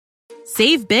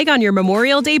Save big on your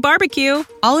Memorial Day barbecue,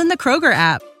 all in the Kroger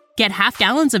app. Get half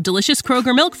gallons of delicious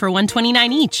Kroger milk for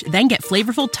 $1.29 each. Then get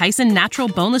flavorful Tyson natural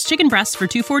boneless chicken breasts for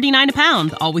 $2.49 a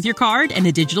pound, all with your card and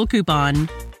a digital coupon.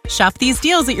 Shop these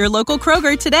deals at your local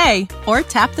Kroger today, or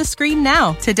tap the screen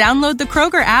now to download the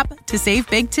Kroger app to save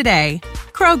big today.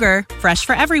 Kroger, fresh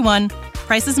for everyone.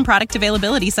 Prices and product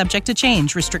availability subject to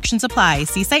change. Restrictions apply.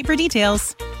 See site for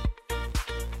details.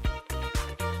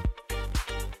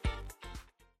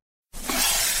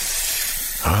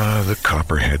 Ah, the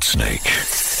copperhead snake.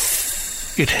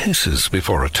 It hisses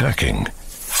before attacking.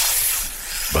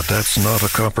 But that's not a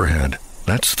copperhead.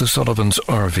 That's the Sullivan's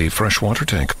RV freshwater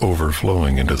tank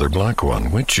overflowing into their black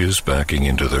one, which is backing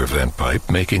into their vent pipe,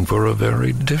 making for a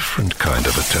very different kind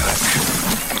of attack.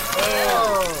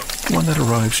 One that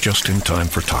arrives just in time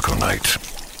for taco night.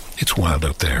 It's wild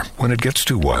out there. When it gets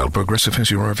too wild, Progressive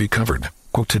has your RV covered.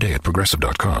 Quote today at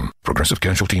Progressive.com. Progressive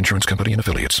Casualty Insurance Company and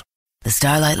Affiliates. The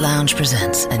Starlight Lounge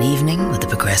presents An Evening with the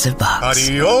Progressive Box.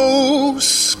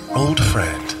 Adios, old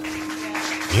friend.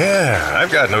 Yeah,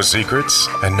 I've got no secrets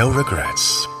and no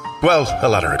regrets. Well, a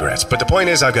lot of regrets, but the point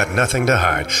is I've got nothing to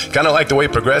hide. Kind of like the way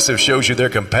Progressive shows you their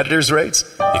competitors' rates.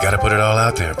 You gotta put it all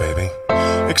out there, baby.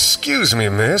 Excuse me,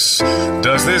 miss.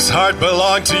 Does this heart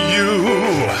belong to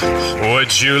you?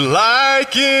 Would you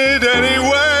like it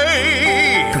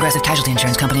anyway? Progressive Casualty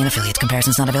Insurance Company and Affiliates.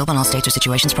 Comparisons not available in all states or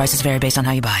situations. Prices vary based on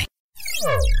how you buy.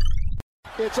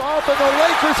 It's off and the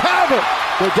Lakers have it.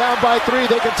 They're down by 3.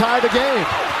 They can tie the game.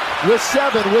 With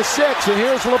 7, with 6, and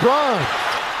here's LeBron.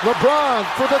 LeBron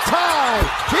for the tie.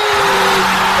 He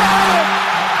got it!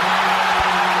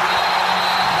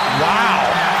 Wow.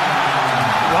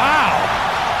 Wow.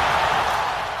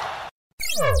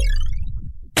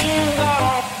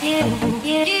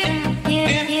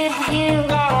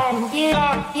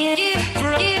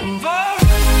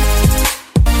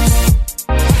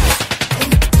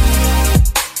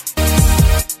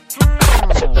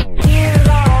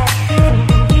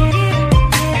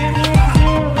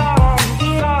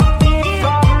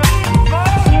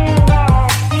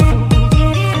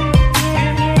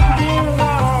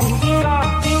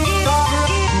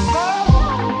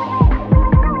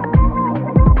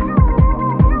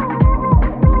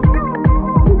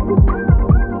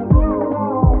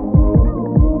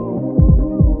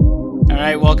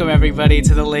 Welcome everybody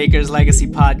to the Lakers Legacy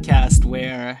Podcast,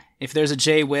 where if there's a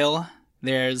J Will,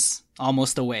 there's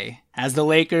almost a way. As the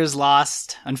Lakers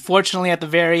lost, unfortunately at the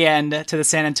very end, to the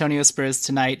San Antonio Spurs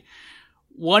tonight,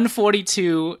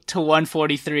 142 to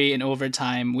 143 in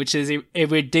overtime, which is a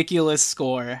ridiculous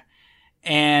score.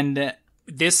 And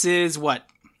this is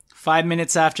 5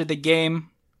 minutes after the game.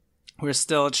 We're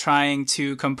still trying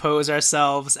to compose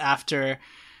ourselves after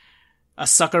a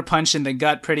sucker punch in the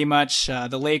gut, pretty much.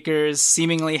 The Lakers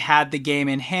seemingly had the game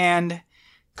in hand,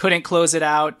 couldn't close it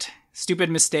out.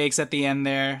 Stupid mistakes at the end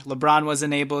there. LeBron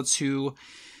wasn't able to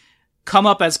come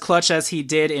up as clutch as he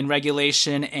did in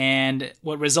regulation, and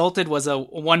what resulted was a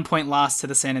 1-point loss to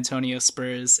the San Antonio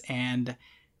Spurs. And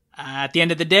at the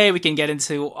end of the day, we can get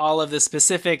into all of the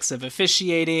specifics of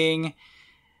officiating,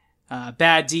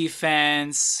 bad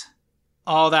defense,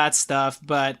 all that stuff,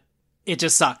 but it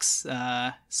just sucks.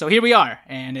 So here we are,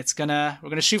 and we're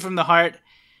gonna shoot from the heart,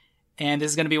 and this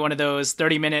is gonna be one of those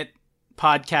 30-minute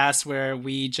podcasts where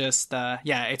we just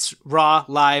it's raw,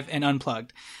 live, and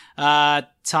unplugged.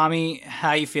 Tommy,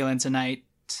 how you feeling tonight?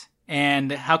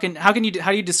 And how do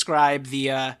you describe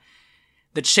the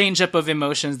change up of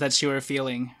emotions that you were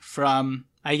feeling from,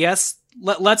 I guess,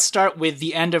 let's start with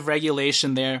the end of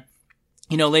regulation there.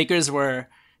 You know, Lakers were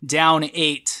down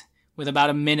 8 with about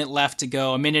a minute left to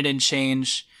go, a minute and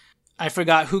change. I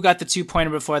forgot who got the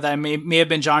 2-pointer before that. It may have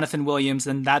been Jonathan Williams,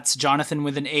 and that's Jonathan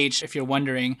with an H, if you're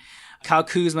wondering. Kyle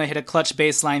Kuzma hit a clutch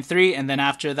baseline 3, and then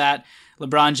after that,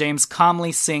 LeBron James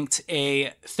calmly sinked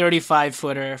a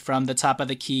 35-footer from the top of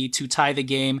the key to tie the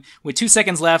game with 2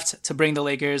 seconds left to bring the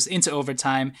Lakers into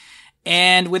overtime.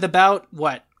 And with about,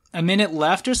 a minute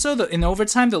left or so in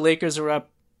overtime, the Lakers were up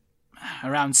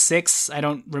around 6. I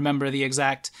don't remember the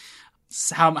exact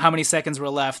how many seconds were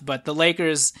left, but the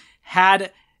Lakers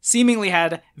seemingly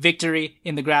had victory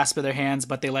in the grasp of their hands,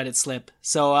 but they let it slip.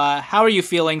 So how are you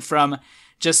feeling from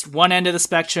just one end of the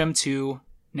spectrum to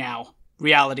now,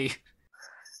 reality?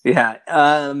 Yeah,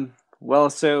 well,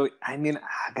 so, I mean,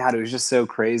 God, it was just so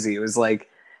crazy. It was like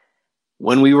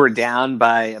when we were down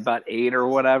by about 8 or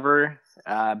whatever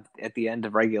at the end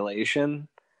of regulation,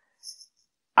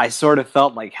 I sort of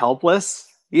felt like helpless.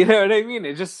 You know what I mean?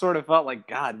 It just sort of felt like,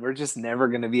 God, we're just never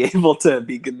going to be able to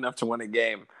be good enough to win a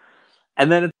game. And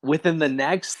then within the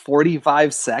next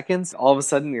 45 seconds, all of a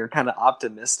sudden you're kind of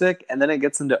optimistic. And then it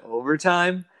gets into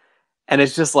overtime. And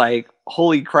it's just like,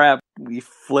 holy crap, we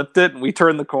flipped it and we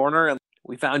turned the corner and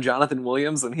we found Jonathan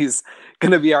Williams and he's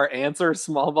going to be our answer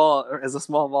small ball as a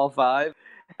small ball 5.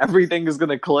 Everything is going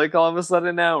to click all of a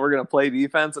sudden now. We're going to play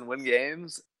defense and win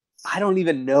games. I don't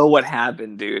even know what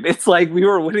happened, dude. It's like we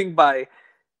were winning by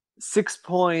 6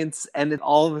 points and then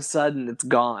all of a sudden it's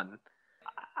gone.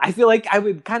 I feel like I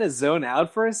would kind of zone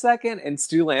out for a second and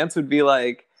Stu Lance would be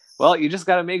like, well, you just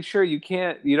got to make sure you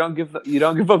don't give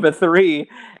up a 3.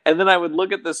 And then I would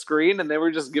look at the screen and they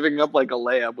were just giving up like a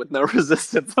layup with no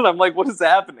resistance. And I'm like, what is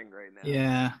happening right now?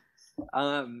 Yeah.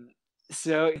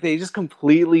 So they just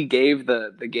completely gave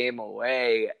the game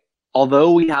away.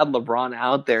 Although we had LeBron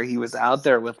out there, he was out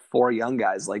there with 4 young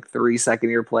guys, like 3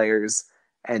 second-year players,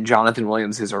 and Jonathan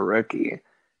Williams, who's a rookie.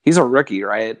 He's a rookie,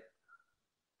 right?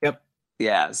 Yep.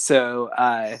 Yeah, so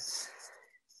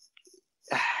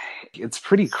it's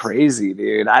pretty crazy,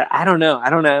 dude. I don't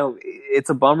know. It's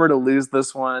a bummer to lose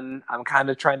this one. I'm kind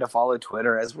of trying to follow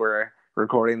Twitter as we're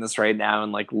recording this right now,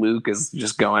 and like Luke is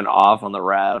just going off on the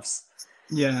refs.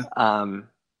 Yeah.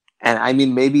 And I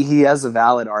mean, maybe he has a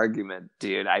valid argument,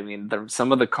 dude. I mean,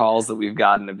 some of the calls that we've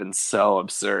gotten have been so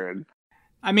absurd.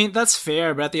 I mean, that's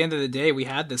fair, but at the end of the day, we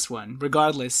had this one,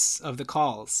 regardless of the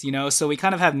calls, you know? So we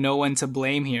kind of have no one to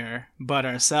blame here but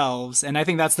ourselves, and I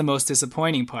think that's the most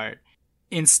disappointing part.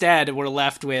 Instead, we're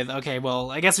left with, okay, well,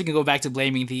 I guess we can go back to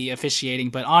blaming the officiating,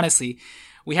 but honestly,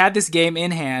 we had this game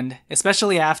in hand,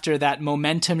 especially after that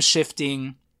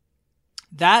momentum-shifting,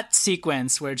 that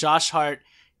sequence where Josh Hart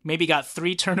maybe got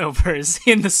 3 turnovers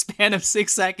in the span of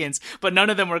 6 seconds, but none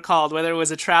of them were called, whether it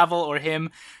was a travel or him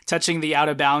touching the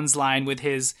out-of-bounds line with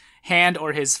his hand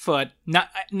or his foot.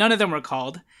 None of them were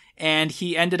called, and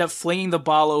he ended up flinging the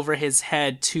ball over his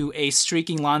head to a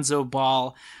streaking Lonzo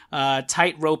Ball,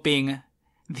 tight-roping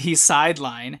the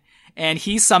sideline, and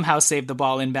he somehow saved the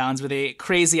ball inbounds with a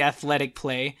crazy athletic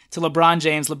play to LeBron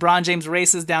James. LeBron James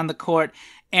races down the court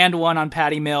and 1 on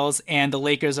Patty Mills, and the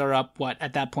Lakers are up,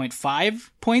 at that point,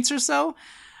 5 points or so?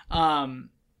 And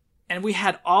we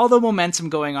had all the momentum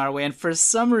going our way, and for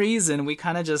some reason, we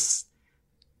kind of just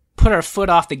put our foot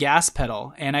off the gas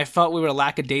pedal, and I felt we were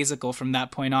lackadaisical from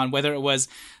that point on, whether it was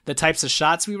the types of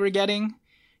shots we were getting.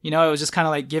 You know, it was just kind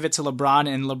of like give it to LeBron,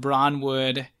 and LeBron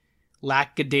would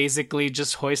lackadaisically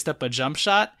just hoist up a jump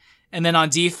shot. And then on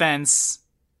defense,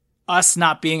 us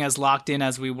not being as locked in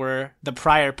as we were the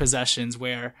prior possessions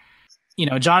where, you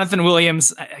know, Jonathan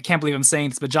Williams, I can't believe I'm saying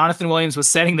this, but Jonathan Williams was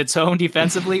setting the tone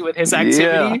defensively with his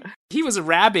activity. Yeah. He was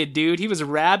rabid, dude. He was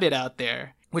rabid out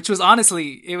there, which was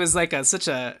honestly, it was like such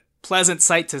a pleasant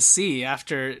sight to see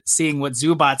after seeing what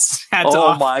Zubats had to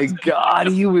offer. Oh my God,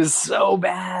 he was so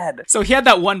bad. So he had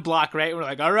that one block, right? We're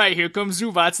like, all right, here comes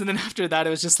Zubats. And then after that, it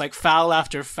was just like foul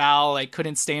after foul, like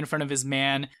couldn't stay in front of his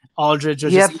man. Aldridge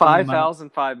was had 5 fouls in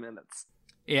 5 minutes.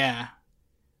 Yeah.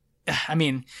 I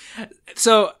mean,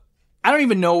 so I don't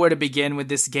even know where to begin with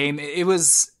this game.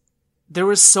 There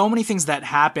were so many things that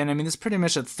happened. I mean, it's pretty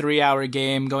much a 3-hour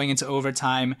game going into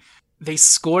overtime. They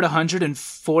scored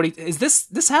 140.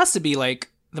 This has to be like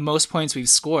the most points we've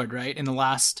scored, right? In the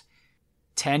last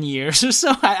 10 years or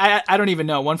so. I don't even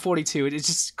know. 142. It's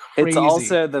just crazy. It's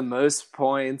also the most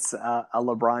points a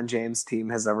LeBron James team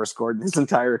has ever scored in his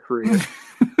entire career.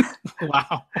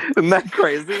 Wow. Isn't that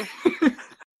crazy?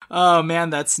 Oh man,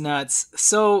 that's nuts.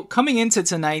 So coming into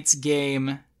tonight's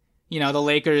game, you know, the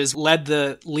Lakers led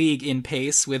the league in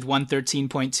pace with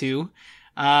 113.2.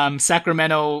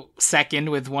 Sacramento second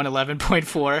with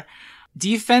 111.4.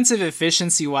 Defensive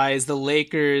efficiency wise, the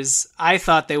Lakers, I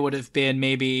thought they would have been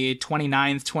maybe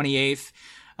 29th,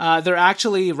 28th. They're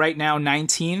actually right now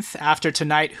 19th. After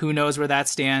tonight, who knows where that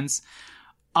stands.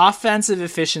 Offensive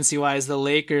efficiency wise, the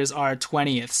Lakers are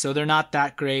 20th, so they're not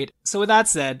that great. So with that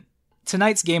said,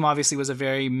 tonight's game obviously was a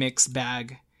very mixed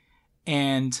bag.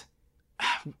 And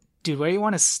dude, where do you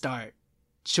want to start?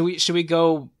 Should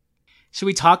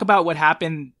we talk about what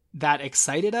happened that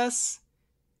excited us?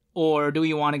 Or do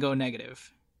we want to go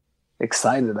negative?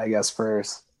 Excited, I guess,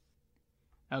 first.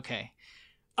 Okay.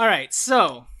 All right,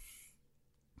 so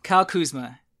Kyle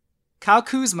Kuzma. Kyle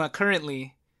Kuzma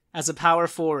currently, as a power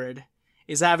forward,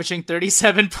 is averaging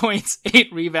 37 points,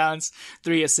 8 rebounds,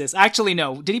 3 assists. Actually,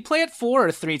 no. Did he play at 4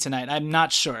 or 3 tonight? I'm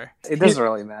not sure. It doesn't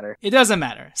really matter. It doesn't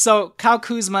matter. So Kyle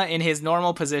Kuzma, in his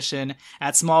normal position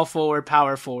at small forward,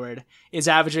 power forward, is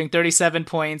averaging 37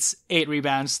 points, 8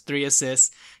 rebounds, 3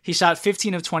 assists. He shot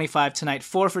 15 of 25 tonight,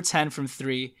 4 for 10 from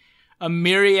 3. A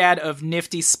myriad of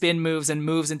nifty spin moves and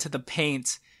moves into the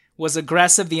paint. Was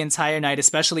aggressive the entire night,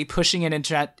 especially pushing it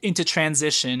into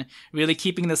transition, really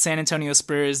keeping the San Antonio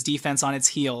Spurs defense on its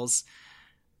heels.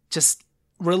 Just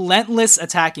relentless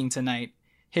attacking tonight.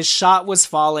 His shot was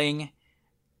falling.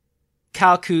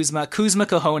 Kyle Kuzma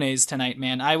cojones tonight,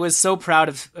 man. I was so proud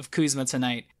of Kuzma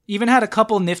tonight. Even had a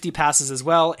couple nifty passes as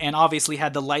well, and obviously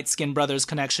had the light-skinned brothers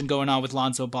connection going on with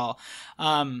Lonzo Ball.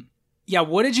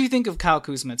 What did you think of Kyle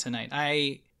Kuzma tonight?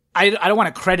 I don't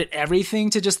want to credit everything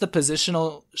to just the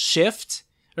positional shift,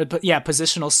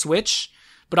 positional switch,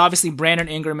 but obviously Brandon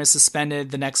Ingram is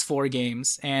suspended the next 4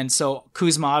 games, and so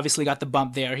Kuzma obviously got the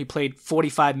bump there. He played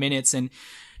 45 minutes, and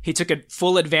he took a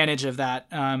full advantage of that.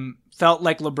 Felt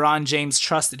like LeBron James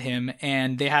trusted him,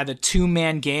 and they had a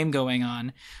 2-man game going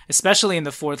on, especially in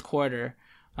the fourth quarter.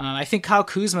 I think Kyle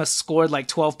Kuzma scored like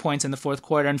 12 points in the fourth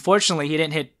quarter. Unfortunately, he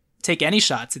didn't take any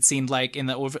shots, it seemed like, in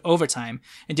the overtime,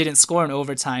 and didn't score in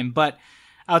overtime. But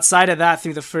outside of that,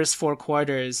 through the first 4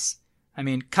 quarters, I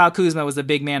mean, Kyle Kuzma was the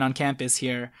big man on campus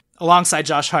here, alongside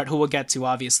Josh Hart, who we'll get to,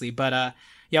 obviously. But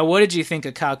what did you think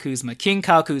of Kyle Kuzma? King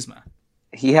Kyle Kuzma.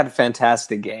 He had a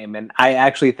fantastic game, and I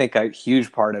actually think a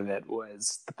huge part of it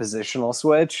was the positional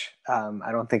switch.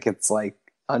 I don't think it's like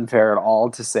unfair at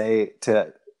all to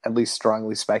at least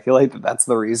strongly speculate that that's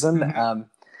the reason. Mm-hmm.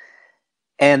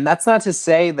 And that's not to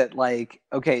say that so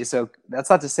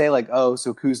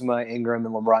Kuzma, Ingram,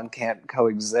 and LeBron can't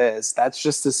coexist. That's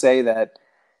just to say that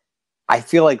I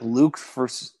feel like Luke,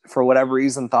 for whatever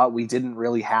reason, thought we didn't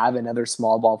really have another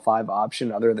small ball 5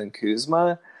 option other than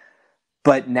Kuzma.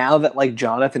 But now that like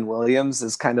Jonathan Williams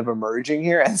is kind of emerging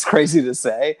here, and it's crazy to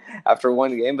say after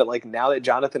 1 game, but like now that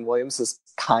Jonathan Williams has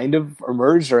kind of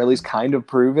emerged, or at least kind of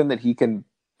proven that he can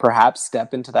perhaps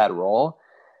step into that role,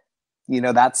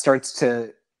 that starts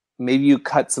to, maybe you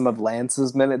cut some of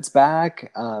Lance's minutes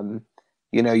back.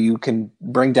 You can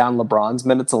bring down LeBron's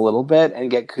minutes a little bit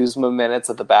and get Kuzma minutes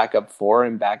at the backup 4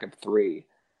 and backup 3.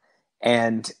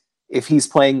 And if he's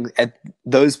playing at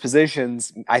those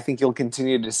positions, I think you'll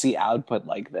continue to see output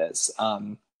like this.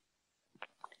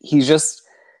 He's just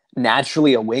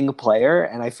naturally a wing player,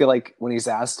 and I feel like when he's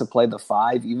asked to play the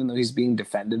 5, even though he's being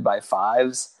defended by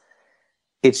 5s,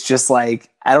 it's just like,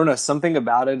 I don't know, something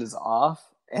about it is off.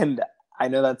 And I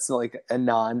know that's like a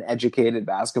non-educated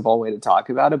basketball way to talk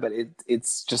about it, but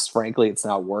it's just, frankly, it's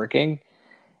not working.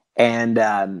 And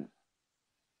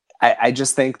I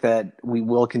just think that we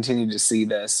will continue to see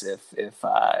this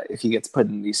if he gets put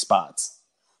in these spots.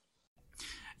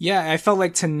 Yeah, I felt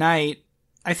like tonight,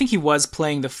 I think he was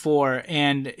playing the 4,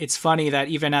 and it's funny that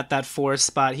even at that 4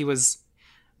 spot, he was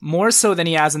more so than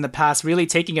he has in the past, really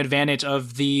taking advantage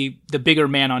of the bigger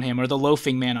man on him, or the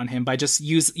loafing man on him, by just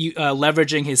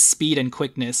leveraging his speed and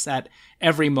quickness at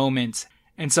every moment.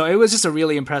 And so it was just a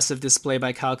really impressive display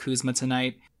by Kyle Kuzma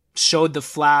tonight. Showed the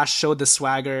flash, showed the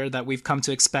swagger that we've come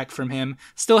to expect from him.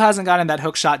 Still hasn't gotten that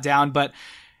hook shot down, but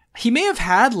he may have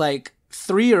had like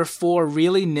 3 or 4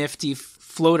 really nifty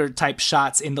floater type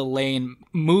shots in the lane,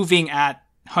 moving at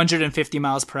 150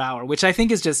 miles per hour, which I think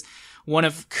is just one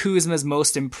of Kuzma's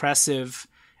most impressive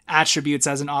attributes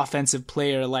as an offensive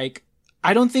player. Like,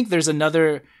 I don't think there's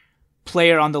another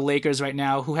player on the Lakers right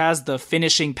now who has the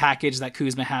finishing package that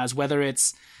Kuzma has, whether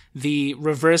it's the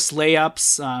reverse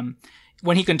layups,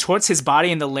 when he contorts his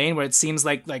body in the lane where it seems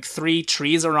like 3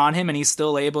 trees are on him and he's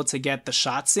still able to get the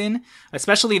shots in,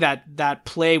 especially that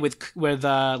play with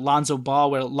Lonzo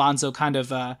Ball, where Lonzo kind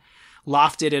of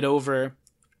lofted it over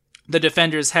the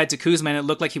defender's head to Kuzma, and it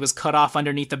looked like he was cut off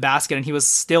underneath the basket, and he was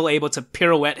still able to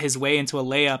pirouette his way into a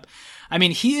layup. I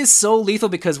mean, he is so lethal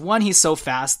because, 1, he's so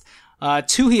fast,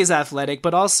 2, he is athletic,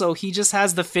 but also he just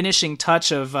has the finishing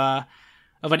touch of an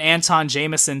Anton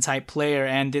Jameson type player,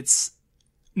 and it's,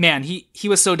 man, he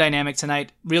was so dynamic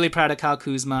tonight. Really proud of Kyle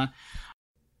Kuzma.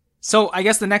 So I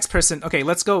guess the next person, okay,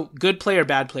 let's go good player,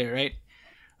 bad player, right?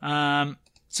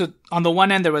 So on the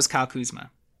one end, there was Kyle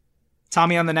Kuzma.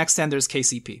 Tommy, on the next end, there's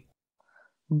KCP.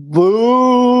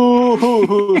 Boo!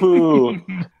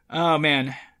 Oh,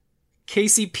 man.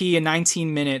 KCP in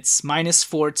 19 minutes, minus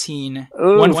 14.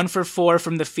 Oof. 1 for 4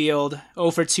 from the field,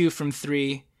 0 for 2 from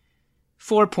 3.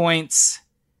 4 points.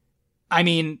 I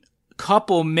mean,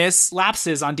 couple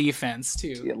lapses on defense,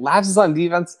 too. Yeah, lapses on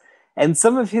defense. And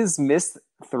some of his missed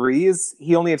threes,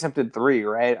 he only attempted 3,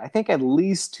 right? I think at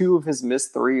least 2 of his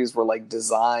missed threes were like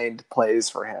designed plays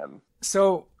for him.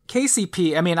 So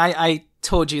KCP, I mean, I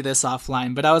told you this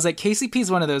offline, but I was like, KCP is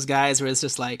one of those guys where it's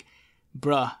just like,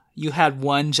 bruh, you had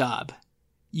one job.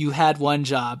 You had one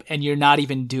job and you're not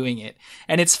even doing it.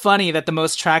 And it's funny that the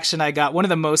most traction I got,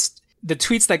 the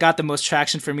tweets that got the most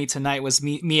traction for me tonight was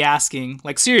me asking,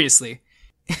 like, seriously,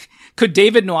 could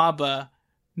David Nwaba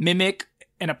mimic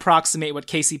and approximate what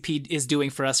KCP is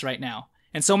doing for us right now?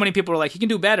 And so many people were like, he can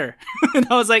do better. And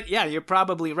I was like, yeah, you're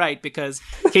probably right, because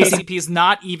KCP is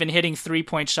not even hitting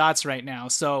 3-point shots right now.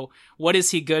 So what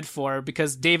is he good for?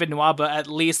 Because David Nwaba at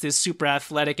least is super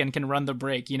athletic and can run the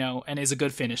break, and is a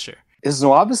good finisher. Is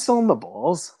Nwaba still in the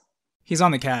Bulls? He's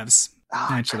on the Cavs,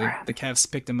 actually. Crap. The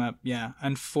Cavs picked him up, yeah,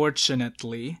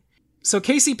 unfortunately. So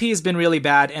KCP has been really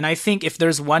bad, and I think if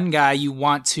there's one guy you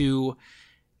want to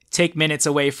take minutes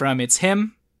away from, it's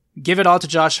him. Give it all to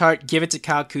Josh Hart. Give it to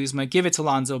Kyle Kuzma. Give it to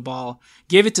Lonzo Ball.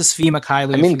 Give it to Svi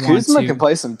Mykhailiuk. I mean, Kuzma can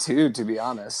play some too, to be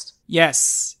honest.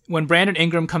 Yes. When Brandon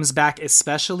Ingram comes back,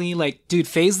 especially, dude,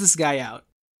 phase this guy out.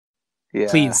 Yeah.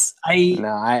 Please.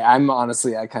 I'm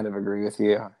honestly, I kind of agree with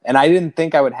you. And I didn't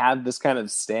think I would have this kind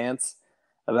of stance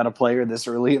about a player this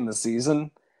early in the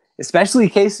season, especially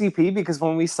KCP, because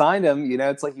when we signed him,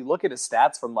 it's like you look at his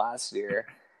stats from last year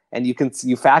and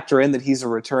you factor in that he's a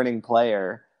returning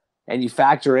player. And you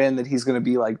factor in that he's going to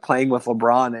be playing with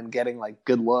LeBron and getting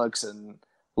good looks, and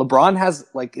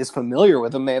LeBron is familiar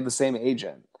with him. They have the same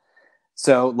agent,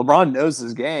 so LeBron knows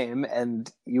his game,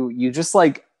 and you just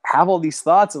have all these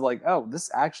thoughts of oh,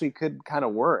 this actually could kind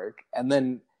of work. And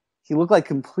then he looked like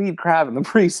complete crap in the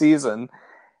preseason,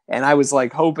 and I was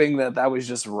hoping that was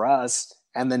just rust.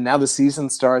 And then now the season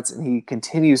starts, and he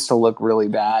continues to look really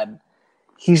bad.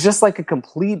 He's just a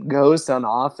complete ghost on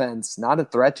offense, not a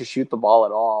threat to shoot the ball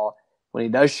at all. When he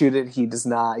does shoot it, he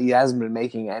hasn't been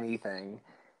making anything.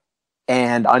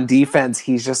 And on defense,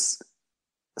 he's just,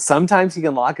 sometimes he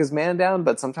can lock his man down,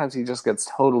 but sometimes he just gets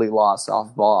totally lost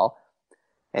off ball.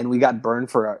 And we got burned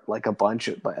for a bunch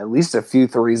of, at least a few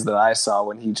threes that I saw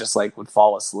when he just would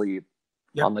fall asleep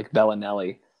on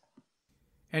Bellinelli.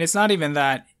 And it's not even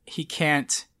that he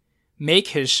can't make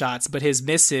his shots, but his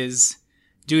misses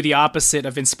do the opposite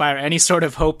of inspire any sort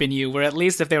of hope in you, where at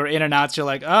least if they were in and outs, you're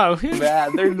like, oh.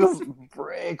 Man, they're just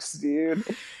bricks, dude.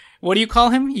 What do you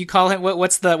call him? You call him,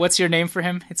 what's your name for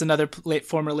him? It's another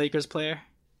former Lakers player.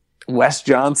 Wes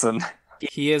Johnson.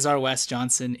 He is our Wes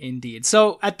Johnson, indeed.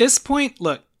 So at this point,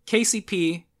 look,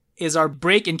 KCP is our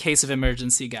break in case of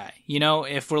emergency guy.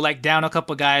 If we're down a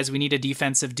couple guys, we need a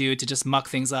defensive dude to just muck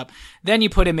things up. Then you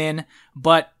put him in,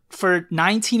 but for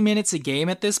 19 minutes a game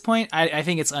at this point, I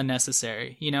think it's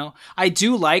unnecessary. I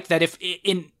do like that if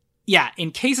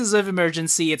in cases of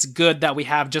emergency, it's good that we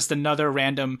have just another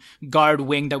random guard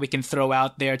wing that we can throw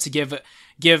out there to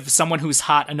give someone who's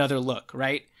hot another look,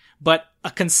 right? But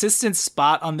a consistent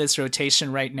spot on this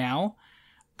rotation right now,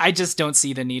 I just don't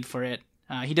see the need for it.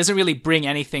 He doesn't really bring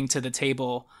anything to the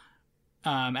table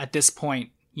at this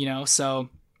point, so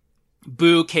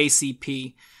boo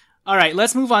KCP. All right,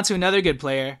 let's move on to another good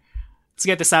player. Let's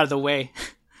get this out of the way.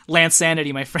 Lance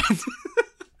Sanity, my friend.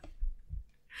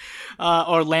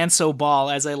 Or Lanso Ball,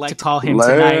 as I like to call him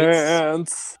tonight.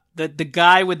 The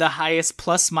guy with the highest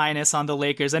plus minus on the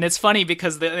Lakers. And it's funny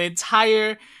because the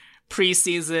entire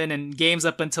preseason and games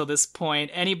up until this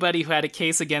point, anybody who had a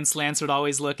case against Lance would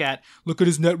always look at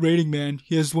his net rating, man.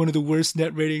 He has one of the worst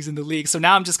net ratings in the league. So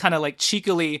now I'm just kind of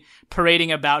cheekily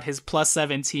parading about his plus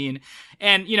 17.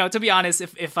 And, to be honest,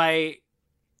 if I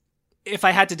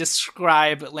had to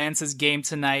describe Lance's game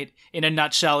tonight in a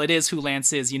nutshell, it is who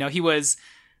Lance is. He was,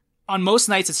 on most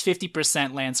nights, it's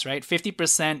 50% Lance, right?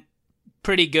 50%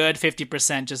 pretty good,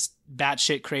 50% just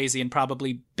batshit crazy and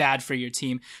probably bad for your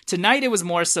team. Tonight, it was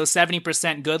more so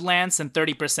 70% good Lance and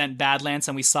 30% bad Lance,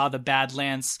 and we saw the bad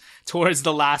Lance towards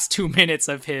the last 2 minutes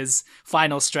of his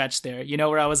final stretch there.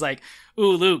 Where I was like,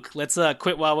 ooh, Luke, let's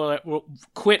quit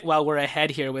while we're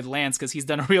ahead here with Lance, because he's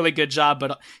done a really good job,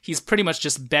 but he's pretty much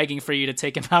just begging for you to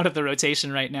take him out of the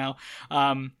rotation right now.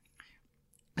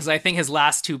 Because I think his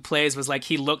last two plays was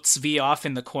he looked Svi off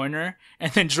in the corner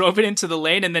and then drove it into the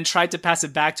lane and then tried to pass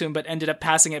it back to him, but ended up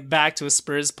passing it back to a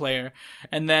Spurs player.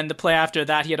 And then the play after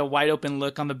that, he had a wide open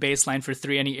look on the baseline for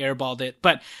three and he airballed it.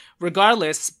 But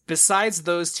regardless, besides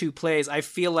those two plays, I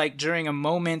feel like during a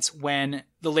moment when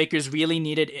the Lakers really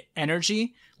needed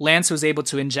energy, Lance was able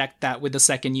to inject that with the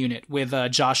second unit, with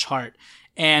Josh Hart.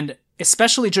 And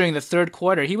especially during the third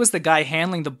quarter, he was the guy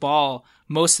handling the ball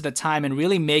most of the time and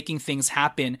really making things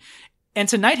happen. And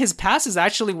tonight, his passes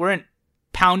actually weren't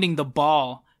pounding the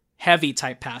ball heavy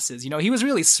type passes. He was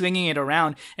really swinging it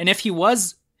around. And if he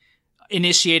was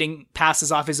initiating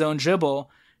passes off his own dribble,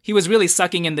 he was really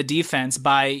sucking in the defense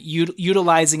by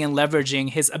utilizing and leveraging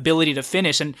his ability to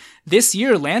finish. And this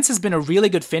year, Lance has been a really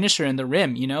good finisher in the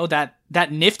rim.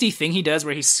 That nifty thing he does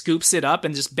where he scoops it up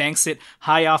and just banks it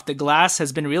high off the glass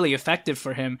has been really effective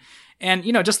for him. And,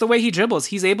 just the way he dribbles,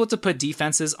 he's able to put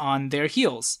defenses on their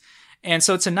heels. And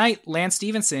so tonight, Lance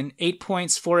Stevenson, 8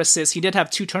 points, 4 assists. He did have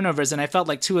 2 turnovers, and I felt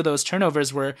like 2 of those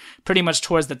turnovers were pretty much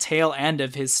towards the tail end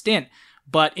of his stint.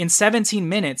 But in 17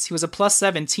 minutes, he was a plus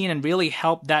 17 and really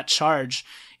helped that charge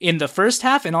in the first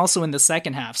half and also in the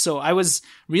second half. So I was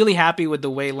really happy with the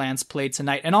way Lance played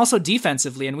tonight, and also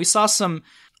defensively. And we saw some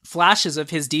flashes of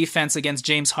his defense against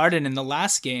James Harden in the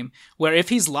last game, where if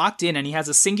he's locked in and he has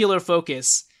a singular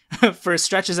focus for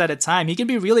stretches at a time, he can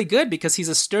be really good because he's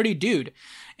a sturdy dude.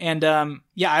 And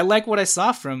I like what I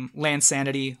saw from Lance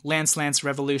Sanity, Lance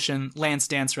Revolution, Lance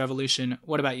Dance Revolution.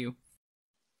 What about you?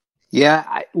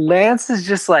 Yeah, Lance is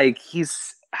just like,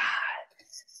 he's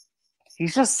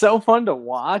just so fun to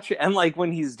watch. And like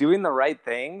when he's doing the right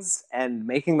things and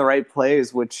making the right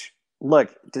plays, which,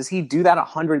 look, does he do that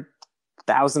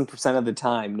 100,000% of the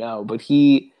time? No, but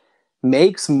he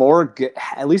makes more good,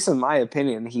 at least in my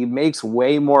opinion, he makes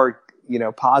way more,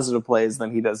 positive plays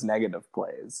than he does negative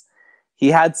plays. He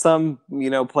had some,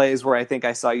 plays where I think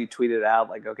I saw you tweet it out,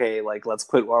 like, okay, like let's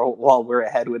quit while we're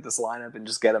ahead with this lineup and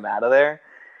just get him out of there.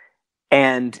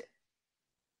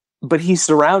 But he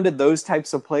surrounded those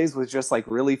types of plays with just like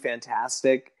really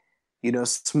fantastic,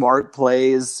 smart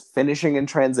plays, finishing in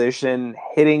transition,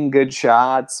 hitting good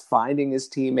shots, finding his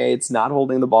teammates, not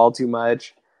holding the ball too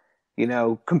much,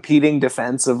 competing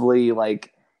defensively.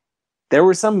 Like there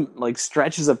were some like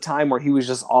stretches of time where he was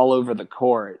just all over the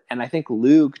court. And I think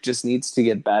Luke just needs to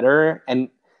get better. And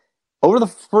over the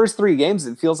first 3 games,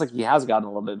 it feels like he has gotten a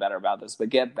little bit better about this, but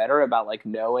get better about like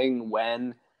knowing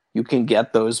when you can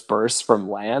get those bursts from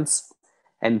Lance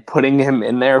and putting him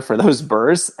in there for those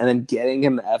bursts and then getting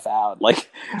him the F out. Like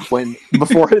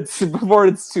before it's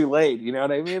too late, you know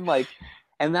what I mean? Like,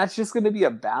 and that's just going to be a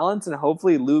balance. And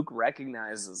hopefully Luke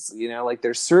recognizes, like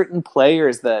there's certain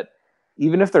players that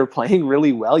even if they're playing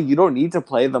really well, you don't need to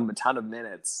play them a ton of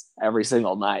minutes every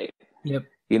single night. Yep.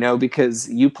 Because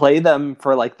you play them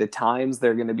for like the times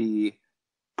they're going to be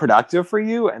productive for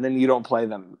you, and then you don't play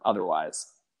them otherwise.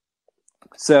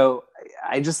 So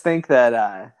I just think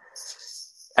that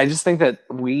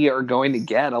we are going to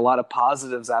get a lot of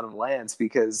positives out of Lance,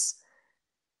 because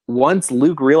once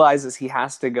Luke realizes he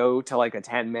has to go to like a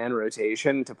 10-man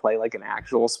rotation to play like an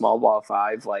actual small ball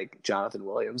 5, like Jonathan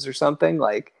Williams or something,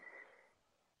 like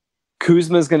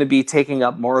Kuzma is going to be taking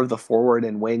up more of the forward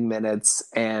and wing minutes,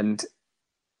 and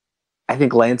I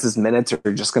think Lance's minutes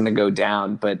are just going to go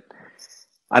down. But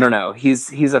I don't know. He's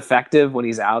effective when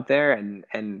he's out there, and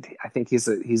I think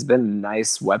he's been a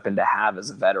nice weapon to have as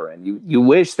a veteran. You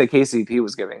wish that KCP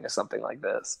was giving us something like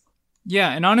this.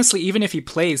 Yeah, and honestly, even if he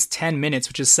plays 10 minutes,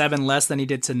 which is 7 less than he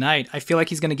did tonight, I feel like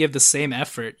he's going to give the same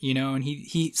effort, and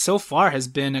he so far has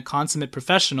been a consummate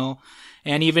professional.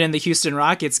 And even in the Houston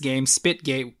Rockets game,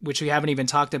 Spitgate, which we haven't even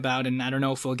talked about, and I don't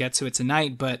know if we'll get to it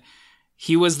tonight, but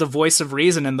he was the voice of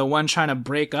reason and the one trying to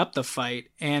break up the fight.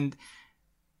 And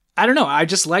I don't know, I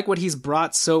just like what he's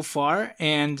brought so far,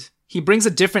 and he brings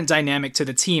a different dynamic to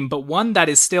the team, but one that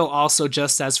is still also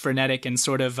just as frenetic and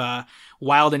sort of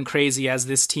wild and crazy as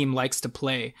this team likes to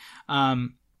play.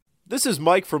 This is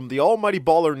Mike from the Almighty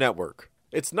Baller Network.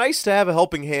 It's nice to have a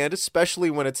helping hand, especially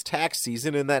when it's tax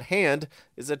season and that hand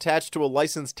is attached to a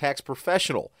licensed tax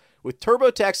professional. With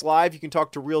TurboTax Live, you can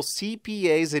talk to real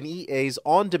CPAs and EAs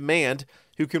on demand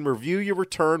who can review your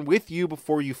return with you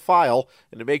before you file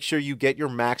and to make sure you get your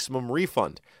maximum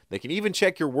refund. They can even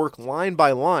check your work line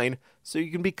by line so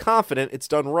you can be confident it's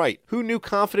done right. Who knew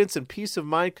confidence and peace of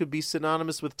mind could be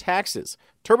synonymous with taxes?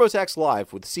 TurboTax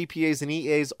Live with CPAs and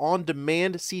EAs on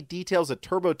demand. See details at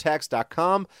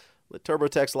TurboTax.com. Let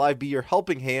TurboTax Live be your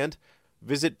helping hand.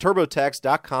 Visit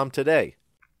TurboTax.com today.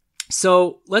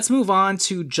 So let's move on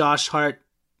to Josh Hart.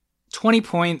 20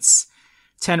 points,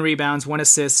 10 rebounds, 1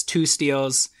 assist, 2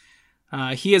 steals.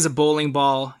 He is a bowling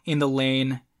ball in the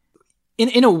lane.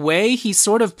 In a way, he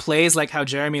sort of plays like how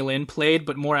Jeremy Lin played,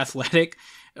 but more athletic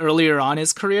earlier on in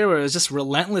his career, where it was just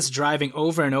relentless driving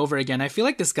over and over again. I feel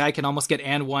like this guy can almost get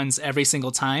and ones every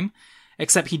single time,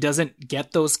 except he doesn't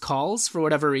get those calls for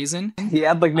whatever reason. He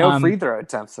had like no free throw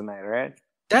attempts tonight, right?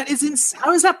 That is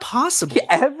how is that possible?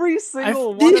 Every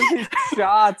single one of his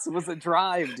shots was a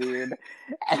drive, dude.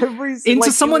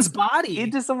 Into someone's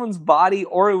body,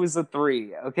 or it was a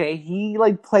 3. Okay, he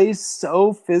like plays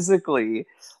so physically.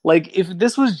 Like if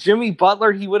this was Jimmy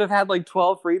Butler, he would have had like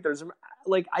 12 free throws.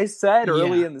 Like I said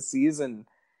early in the season,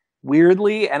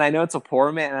 weirdly, and I know it's a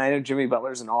poor man, and I know Jimmy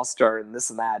Butler's an all-star and this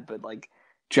and that, but like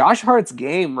Josh Hart's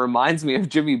game reminds me of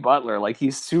Jimmy Butler. Like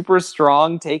he's super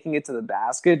strong, taking it to the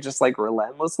basket, just like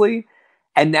relentlessly.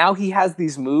 And now he has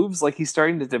these moves, like he's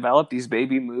starting to develop these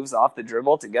baby moves off the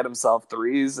dribble to get himself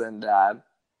threes and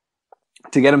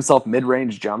to get himself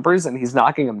mid-range jumpers, and he's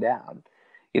knocking them down.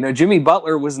 Jimmy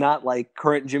Butler was not like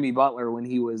current Jimmy Butler when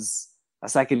he was a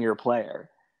second-year player.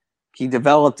 he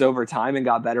developed over time and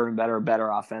got better and better and better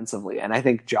offensively. And I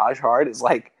think Josh Hart is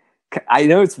like, I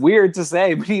know it's weird to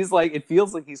say, but he's like, it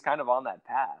feels like he's kind of on that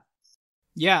path.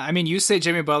 Yeah, I mean, you say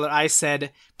Jimmy Butler, I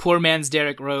said poor man's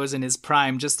Derrick Rose in his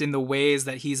prime, just in the ways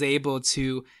that he's able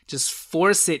to just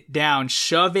force it down,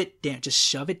 shove it down, just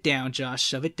shove it down, Josh,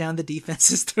 shove it down the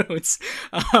defense's throats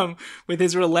with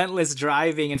his relentless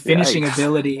driving and finishing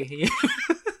ability.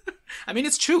 I mean,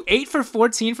 it's true. 8 for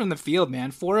 14 from the field,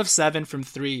 man. 4 of 7 from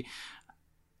 3.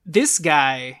 This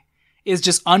guy is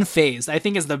just unfazed, I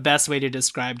think is the best way to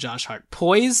describe Josh Hart.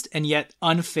 Poised and yet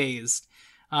unfazed.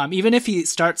 Even if he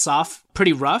starts off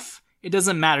pretty rough, it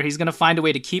doesn't matter. He's going to find a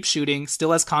way to keep shooting,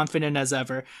 still as confident as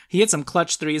ever. He hit some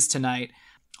clutch threes tonight.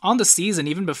 On the season,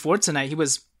 even before tonight, he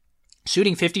was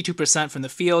shooting 52% from the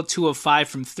field, 2 of 5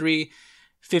 from 3,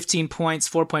 15 points,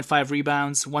 4.5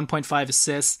 rebounds, 1.5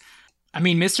 assists. I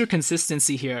mean, Mr.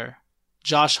 Consistency here,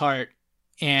 Josh Hart.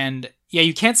 And yeah,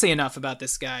 you can't say enough about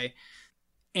this guy.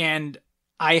 And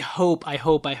I hope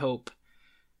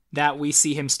that we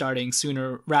see him starting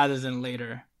sooner rather than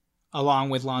later, along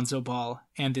with Lonzo Ball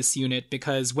and this unit,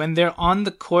 because when they're on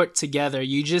the court together,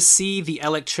 you just see the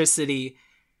electricity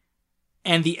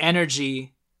and the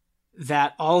energy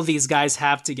that all these guys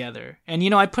have together. And, you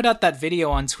know, I put out that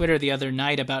video on Twitter the other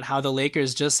night about how the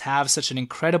Lakers just have such an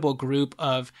incredible group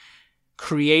of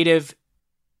creative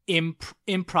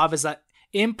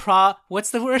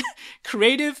what's the word?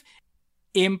 Creative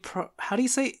how do you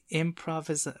say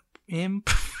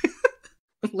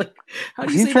like, how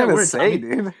do you say that word? Say,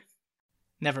 dude?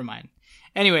 Never mind.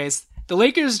 Anyways, the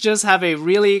Lakers just have a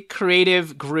really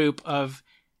creative group of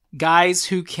guys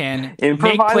who can make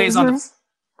plays on the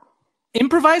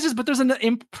improvisers, but there's an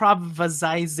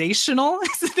improvisational.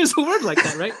 There's a word like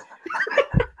that, right?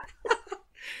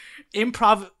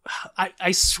 Improv.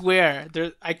 I swear,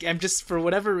 I'm just, for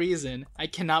whatever reason, I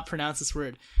cannot pronounce this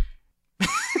word.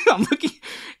 I'm looking.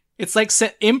 It's like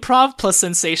improv plus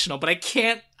sensational, but I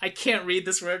can't read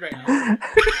this word right now.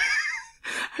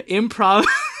 Improv.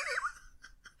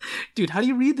 Dude, how do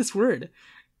you read this word?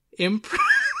 I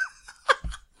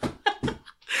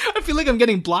feel like I'm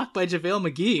getting blocked by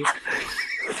JaVale McGee.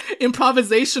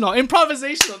 Improvisational.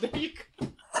 There you go.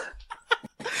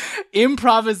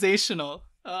 Improvisational.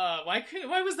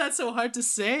 Why was that so hard to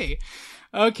say?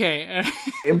 Okay.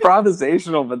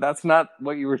 Improvisational, but that's not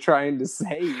what you were trying to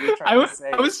say. I was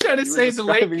trying to say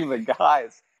the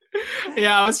guys.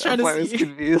 Yeah, I was trying to say. It's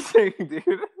confusing, dude.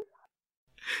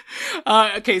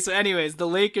 Okay, so anyways, the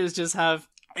Lakers just have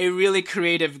a really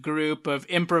creative group of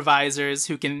improvisers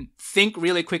who can think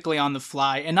really quickly on the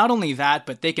fly. And not only that,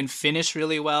 but they can finish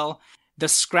really well. The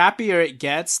scrappier it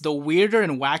gets, the weirder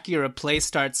and wackier a play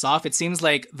starts off. It seems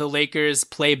like the Lakers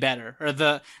play better, or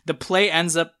the play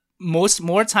ends up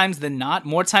more times than not,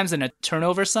 more times than a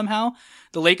turnover somehow,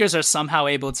 the Lakers are somehow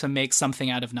able to make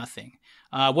something out of nothing.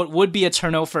 What would be a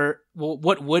turnover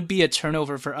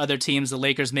for other teams, the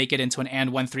Lakers make it into an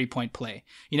and one 3-point play.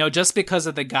 You know, just because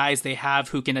of the guys they have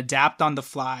who can adapt on the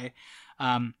fly,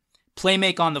 play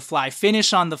make on the fly,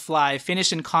 finish on the fly,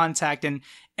 finish in contact. And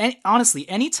honestly,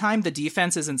 anytime the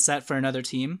defense isn't set for another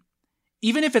team,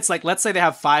 even if it's like, let's say they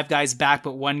have 5 guys back,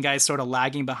 but one guy's sort of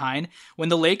lagging behind, when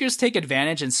the Lakers take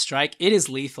advantage and strike, it is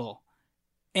lethal.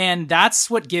 And that's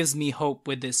what gives me hope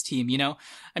with this team, you know?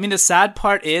 I mean, the sad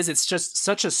part is it's just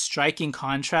such a striking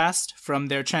contrast from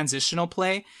their transitional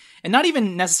play, and not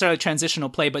even necessarily transitional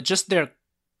play, but just their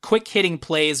quick hitting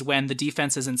plays when the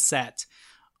defense isn't set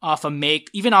off of makes.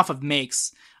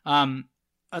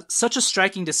 Such a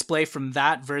striking display from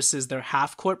that versus their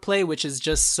half court play, which is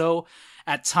just so,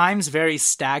 at times, very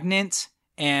stagnant,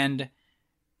 and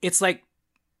it's like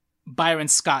Byron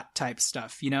Scott type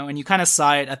stuff, you know, and you kind of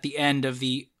saw it at the end of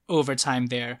the overtime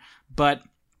there. But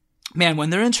man,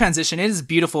 when they're in transition, it is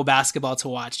beautiful basketball to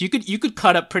watch. You could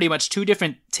cut up pretty much 2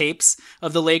 different tapes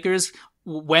of the Lakers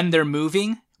when they're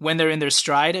moving, when they're in their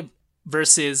stride,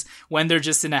 versus when they're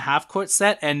just in a half court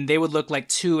set, and they would look like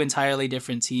 2 entirely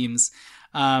different teams.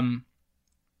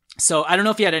 So I don't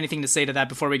know if you had anything to say to that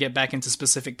before we get back into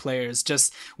specific players,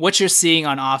 just what you're seeing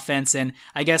on offense, and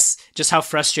I guess just how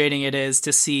frustrating it is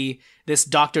to see this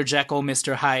Dr. Jekyll,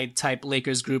 Mr. Hyde type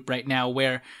Lakers group right now,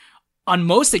 where on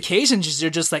most occasions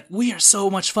you're just like, we are so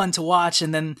much fun to watch,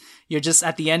 and then you're just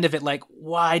at the end of it like,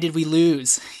 why did we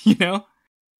lose? You know?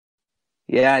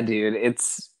 Yeah, dude,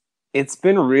 it's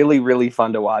been really, really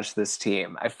fun to watch this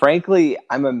team.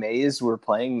 I'm amazed we're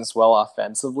playing this well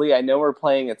offensively. I know we're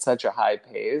playing at such a high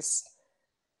pace.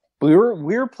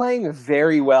 We're playing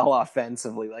very well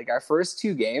offensively. Like, our first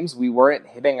 2 games, we weren't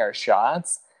hitting our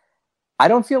shots. I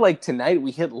don't feel like tonight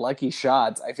we hit lucky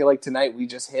shots. I feel like tonight we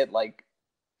just hit like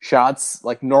shots,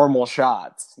 like normal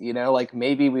shots, you know, like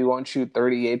maybe we won't shoot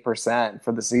 38%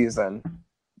 for the season.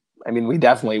 I mean, we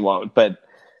definitely won't, but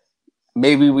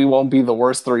maybe we won't be the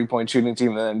worst 3-point shooting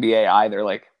team in the NBA either.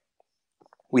 Like,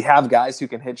 we have guys who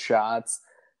can hit shots.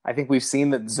 I think we've seen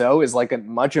that Zoe is like a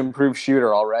much improved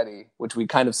shooter already, which we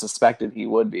kind of suspected he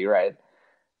would be, right?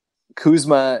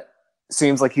 Kuzma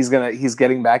seems like he's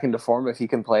getting back into form if he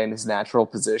can play in his natural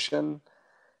position.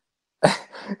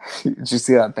 Did you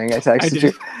see that thing I texted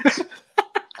you?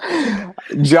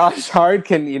 Josh Hart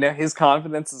can, you know, his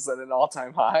confidence is at an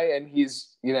all-time high, and he's,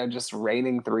 you know, just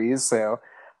raining threes. So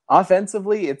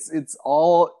offensively, it's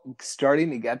all starting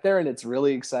to get there, and it's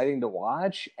really exciting to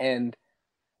watch. And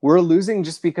we're losing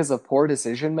just because of poor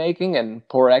decision making and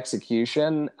poor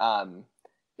execution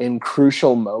in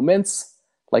crucial moments.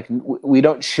 Like, we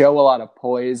don't show a lot of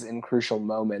poise in crucial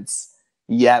moments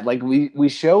yet. Like, we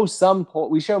show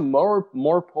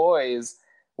more poise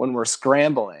when we're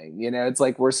scrambling. You know, it's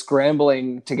like we're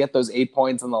scrambling to get those 8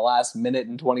 points in the last minute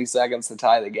and 20 seconds to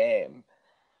tie the game.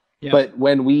 Yep. But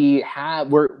when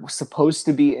we're supposed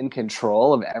to be in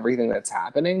control of everything that's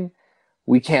happening,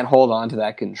 we can't hold on to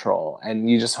that control. And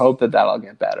you just hope that that'll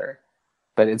get better.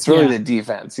 But it's really the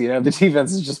defense. You know, the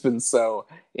defense has just been so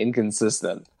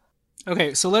inconsistent.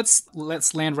 Okay, so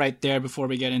let's land right there before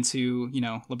we get into, you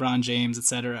know, LeBron James,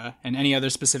 etc., and any other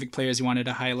specific players you wanted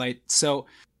to highlight. So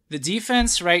the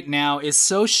defense right now is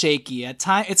so shaky. At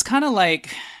times, it's kind of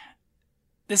like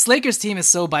this Lakers team is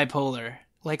so bipolar,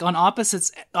 like on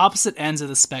opposite ends of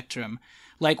the spectrum.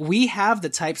 Like, we have the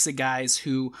types of guys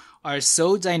who are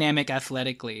so dynamic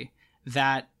athletically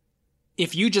that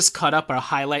if you just cut up our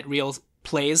highlight reel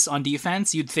plays on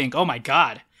defense, you'd think, oh my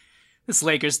God, this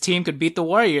Lakers team could beat the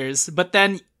Warriors. But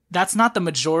then that's not the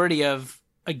majority of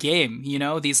a game, you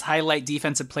know, these highlight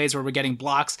defensive plays where we're getting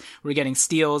blocks, we're getting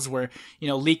steals, we're, you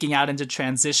know, leaking out into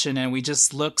transition, and we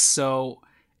just look so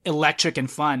electric and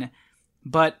fun.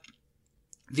 But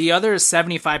the other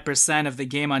 75% of the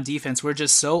game on defense, we're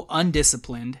just so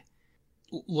undisciplined,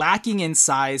 lacking in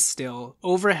size still,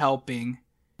 overhelping,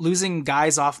 losing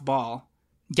guys off ball,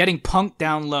 getting punked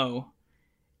down low.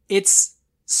 It's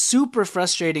super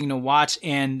frustrating to watch,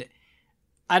 and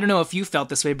I don't know if you felt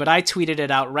this way, but I tweeted it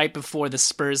out right before the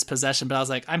Spurs possession, but I was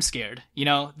like, I'm scared. You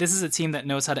know, this is a team that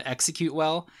knows how to execute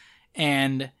well,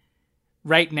 and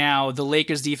right now the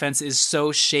Lakers defense is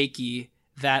so shaky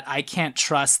that I can't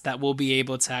trust that we'll be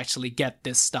able to actually get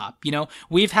this stop. You know,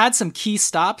 we've had some key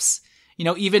stops, you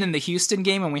know, even in the Houston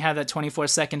game when we had that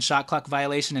 24-second shot clock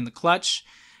violation in the clutch,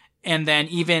 and then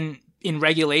even in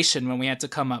regulation when we had to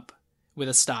come up with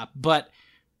a stop. But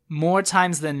more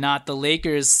times than not, the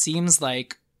Lakers seems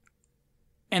like,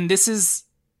 and this is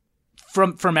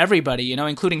from everybody, you know,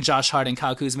 including Josh Hart and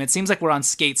Kyle Kuzma, it seems like we're on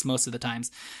skates most of the times.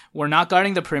 We're not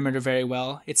guarding the perimeter very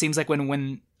well. It seems like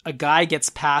when a guy gets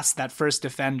past that first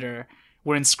defender,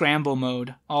 we're in scramble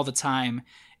mode all the time.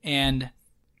 And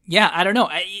yeah, I don't know.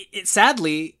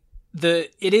 Sadly,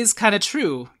 it is kind of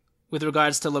true with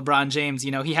regards to LeBron James.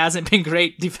 You know, he hasn't been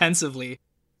great defensively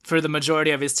for the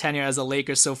majority of his tenure as a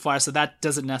Laker so far, so that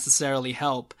doesn't necessarily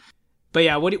help. But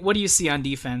yeah, what do you see on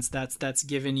defense that's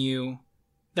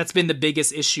been the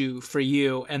biggest issue for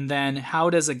you? And then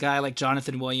how does a guy like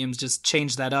Jonathan Williams just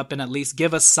change that up and at least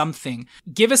give us something?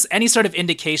 Give us any sort of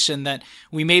indication that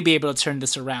we may be able to turn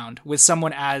this around with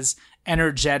someone as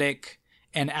energetic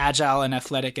and agile and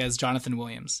athletic as Jonathan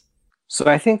Williams. So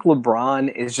I think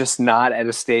LeBron is just not at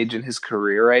a stage in his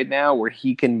career right now where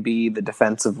he can be the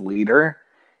defensive leader.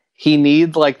 He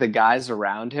needs like the guys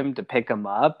around him to pick him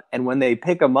up. And when they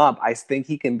pick him up, I think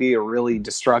he can be a really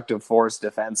destructive force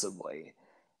defensively.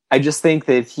 I just think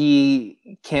that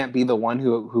he can't be the one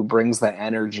who brings the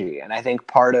energy. And I think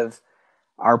part of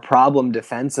our problem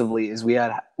defensively is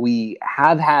we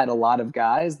have had a lot of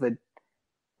guys that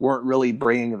weren't really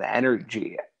bringing the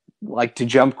energy. Like, to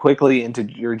jump quickly into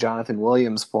your Jonathan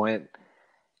Williams point,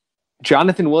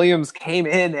 Jonathan Williams came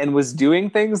in and was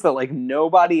doing things that like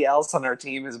nobody else on our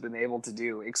team has been able to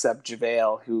do except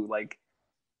JaVale, who like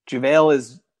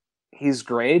JaVale he's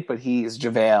great, but he's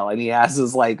JaVale, and he has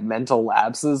his like mental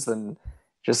lapses and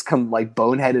just come like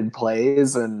boneheaded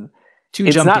plays, and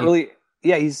it's jumpy. Not really.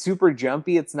 Yeah, he's super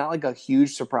jumpy. It's not like a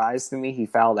huge surprise to me he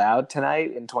fouled out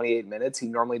tonight in 28 minutes. He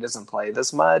normally doesn't play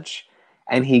this much,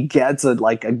 and he gets a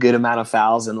good amount of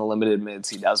fouls in the limited minutes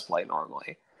he does play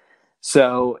normally.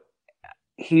 So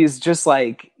he's just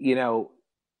like, you know,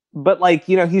 but like,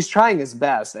 you know, he's trying his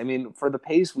best. I mean, for the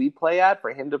pace we play at,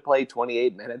 for him to play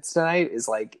 28 minutes tonight is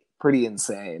like pretty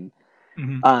insane.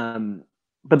 Mm-hmm.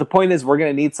 But the point is, we're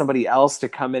going to need somebody else to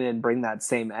come in and bring that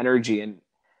same energy. And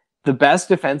the best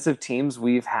defensive teams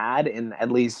we've had in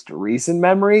at least recent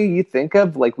memory, you think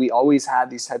of, like, we always had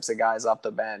these types of guys off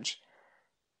the bench.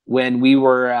 When we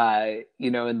were,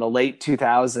 in the late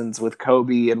 2000s with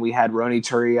Kobe, and we had Rony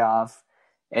Turioff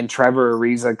and Trevor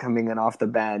Ariza coming in off the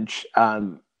bench,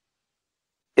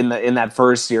 in that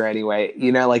first year anyway,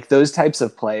 like those types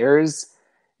of players,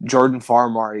 Jordan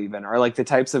Farmar even, are like the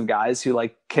types of guys who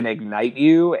like can ignite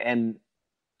you. And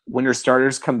when your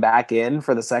starters come back in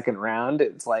for the second round,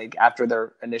 it's like after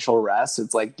their initial rest,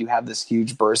 it's like you have this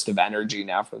huge burst of energy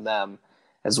now from them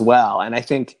as well. And I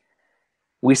think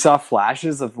we saw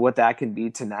flashes of what that can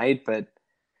be tonight, but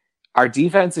our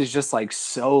defense is just like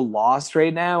so lost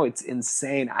right now. It's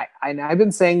insane. I've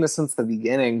been saying this since the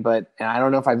beginning, and I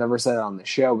don't know if I've ever said it on the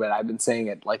show, but I've been saying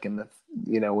it like in the,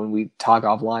 when we talk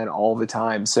offline all the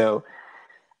time. So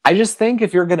I just think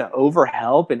if you're going to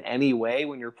overhelp in any way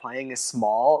when you're playing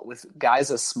with guys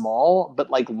as small,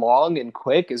 but like long and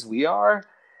quick as we are,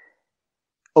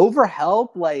 overhelp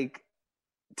like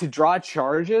to draw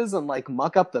charges and like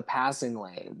muck up the passing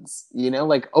lanes,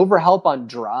 like overhelp on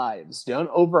drives. Don't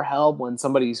overhelp when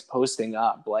somebody's posting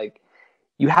up. Like,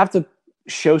 you have to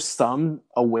show some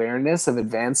awareness of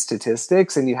advanced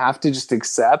statistics, and you have to just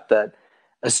accept that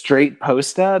a straight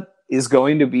post up is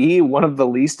going to be one of the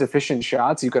least efficient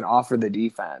shots you can offer the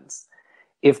defense.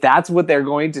 If that's what they're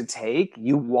going to take,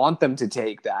 you want them to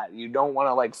take that. You don't want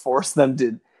to like force them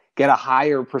to get a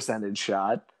higher percentage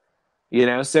shot.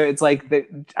 So it's like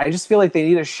I just feel like they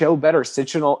need to show better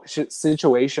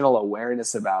situational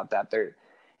awareness about that.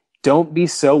 Don't be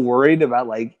so worried about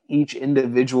like each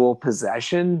individual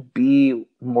possession. Be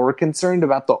more concerned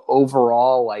about the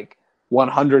overall like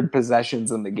 100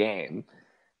 possessions in the game,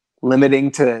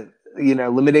 limiting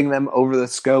them over the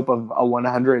scope of a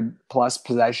 100 plus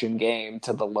possession game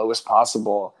to the lowest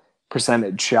possible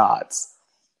percentage shots.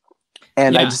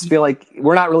 And I just feel like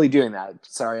we're not really doing that.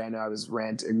 Sorry, I know I was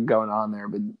ranting going on there,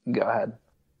 but go ahead.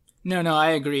 No,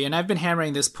 I agree. And I've been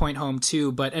hammering this point home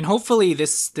too, and hopefully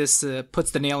this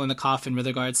puts the nail in the coffin with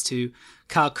regards to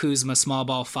Kyle Kuzma small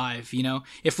ball 5.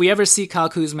 If we ever see Kyle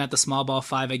Kuzma at the small ball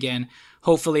 5 again,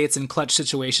 hopefully it's in clutch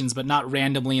situations, but not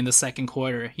randomly in the second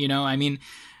quarter.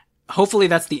 Hopefully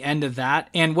that's the end of that.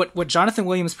 And what Jonathan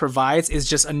Williams provides is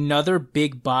just another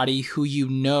big body who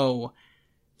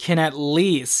can at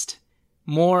least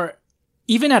more,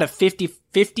 even at a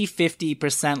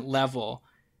 50% level,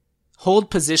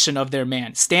 hold position of their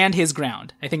man, stand his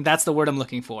ground. I think that's the word I'm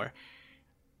looking for.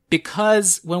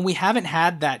 Because when we haven't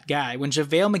had that guy, when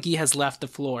JaVale McGee has left the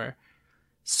floor,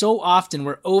 so often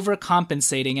we're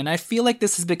overcompensating, and I feel like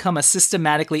this has become a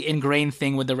systematically ingrained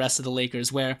thing with the rest of the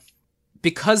Lakers, where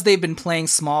because they've been playing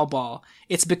small ball,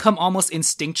 it's become almost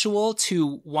instinctual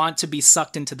to want to be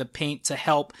sucked into the paint to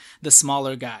help the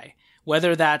smaller guy,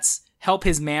 whether that's help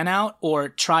his man out or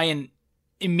try and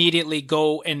immediately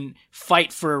go and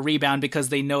fight for a rebound because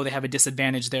they know they have a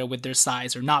disadvantage there with their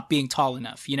size or not being tall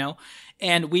enough,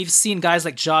 And we've seen guys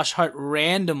like Josh Hart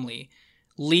randomly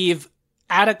leave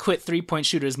adequate three-point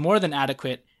shooters, more than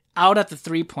adequate, out at the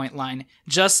three-point line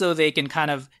just so they can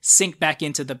kind of sink back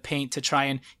into the paint to try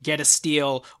and get a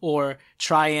steal or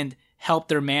try and help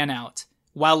their man out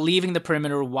while leaving the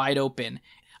perimeter wide open.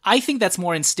 I think that's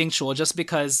more instinctual just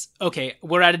because, okay,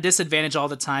 we're at a disadvantage all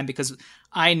the time because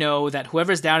I know that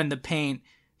whoever's down in the paint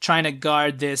trying to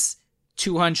guard this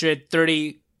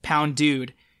 230-pound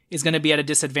dude is going to be at a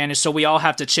disadvantage, so we all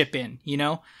have to chip in,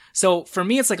 So for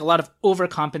me, it's like a lot of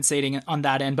overcompensating on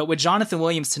that end. But with Jonathan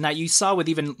Williams tonight, you saw with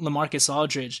even LaMarcus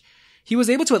Aldridge, he was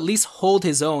able to at least hold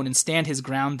his own and stand his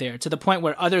ground there to the point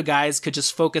where other guys could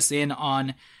just focus in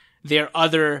on their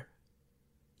other,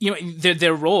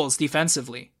 their roles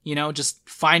defensively, just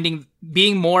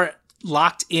being more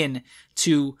locked in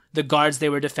to the guards they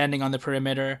were defending on the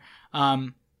perimeter.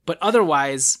 But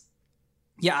otherwise,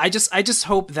 yeah, I just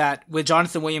hope that with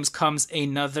Jonathan Williams comes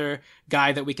another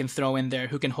guy that we can throw in there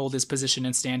who can hold his position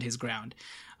and stand his ground.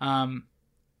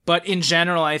 But in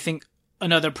general, I think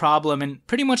another problem, and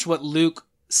pretty much what Luke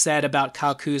said about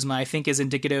Kyle Kuzma, I think is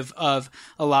indicative of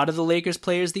a lot of the Lakers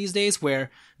players these days, where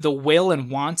the will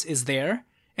and want is there,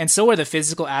 and so are the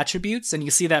physical attributes, and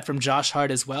you see that from Josh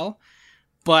Hart as well.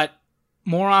 But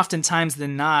more oftentimes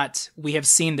than not, we have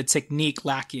seen the technique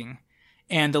lacking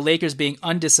and the Lakers being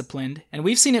undisciplined. And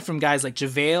we've seen it from guys like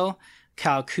JaVale,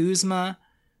 Kyle Kuzma,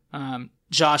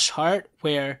 Josh Hart,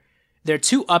 where they're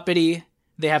too uppity,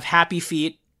 they have happy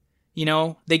feet,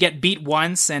 they get beat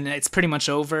once and it's pretty much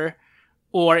over.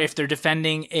 Or if they're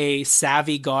defending a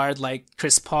savvy guard like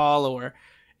Chris Paul or,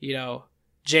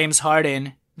 James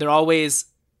Harden, they're always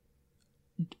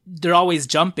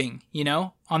jumping,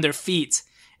 on their feet.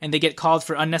 and they get called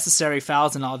for unnecessary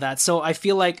fouls and all that. So I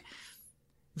feel like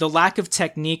the lack of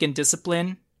technique and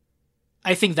discipline,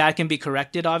 I think that can be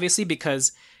corrected, obviously,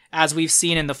 because as we've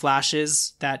seen in the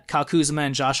flashes that Kyle Kuzma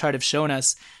and Josh Hart have shown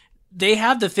us, they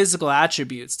have the physical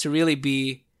attributes to really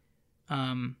be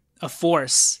a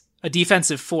force, a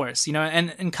defensive force,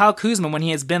 and Kyle Kuzma, when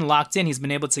he has been locked in, he's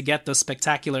been able to get those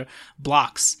spectacular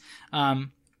blocks.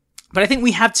 But I think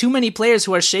we have too many players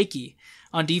who are shaky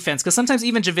on defense, because sometimes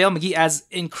even JaVale McGee, as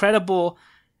incredible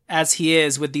as he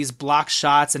is with these block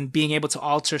shots and being able to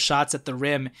alter shots at the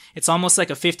rim, it's almost like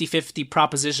a 50-50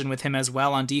 proposition with him as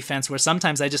well on defense, where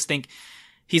sometimes I just think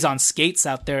he's on skates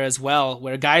out there as well,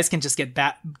 where guys can just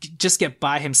get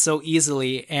by him so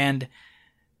easily. And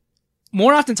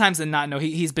more oftentimes than not, no,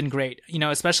 he's been great,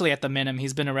 especially at the minimum.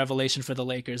 He's been a revelation for the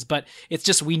Lakers, but it's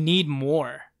just, we need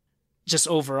more just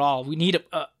overall.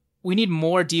 We need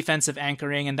more defensive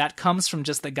anchoring, and that comes from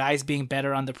just the guys being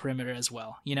better on the perimeter as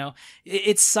well.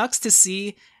 It sucks to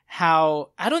see how,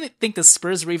 I don't think the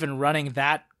Spurs were even running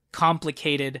that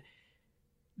complicated.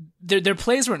 Their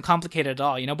plays weren't complicated at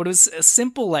all, but it was a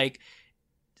simple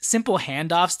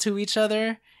handoffs to each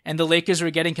other, and the Lakers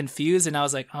were getting confused, and I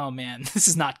was like, oh man, this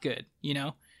is not good,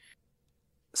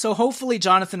 So hopefully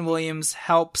Jonathan Williams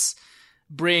helps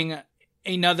bring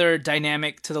another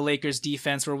dynamic to the Lakers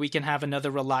defense, where we can have another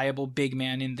reliable big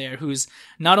man in there who's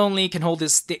not only can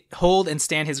hold and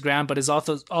stand his ground, but is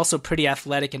also pretty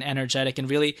athletic and energetic and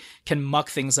really can muck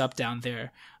things up down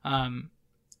there.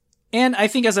 And I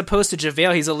think as opposed to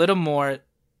JaVale, he's a little more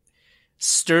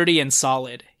sturdy and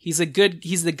solid. He's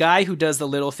the guy who does the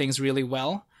little things really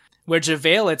well, where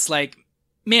JaVale, it's like,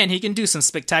 man, he can do some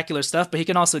spectacular stuff, but he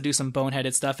can also do some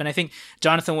boneheaded stuff. And I think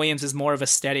Jonathan Williams is more of a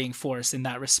steadying force in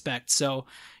that respect. So,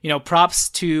 props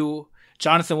to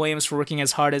Jonathan Williams for working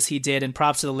as hard as he did, and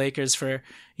props to the Lakers for,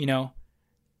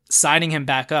 signing him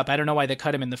back up. I don't know why they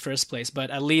cut him in the first place,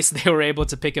 but at least they were able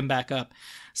to pick him back up.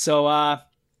 So, all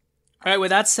right,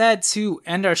 with that said, to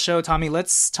end our show, Tommy,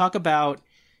 let's talk about,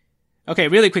 okay,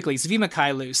 really quickly, Svi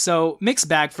Mykhailiuk. So mixed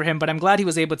bag for him, but I'm glad he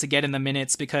was able to get in the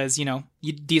minutes because,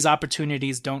 these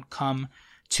opportunities don't come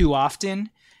too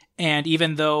often. And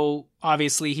even though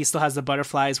obviously he still has the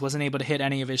butterflies, wasn't able to hit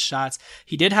any of his shots,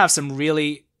 he did have some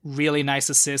really, really nice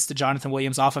assists to Jonathan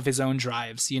Williams off of his own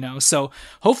drives, So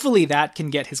hopefully that can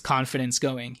get his confidence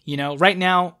going. Right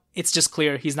now, it's just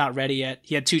clear he's not ready yet.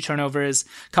 He had 2 turnovers.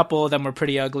 A couple of them were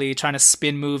pretty ugly, trying to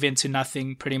spin move into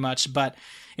nothing pretty much. But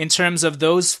in terms of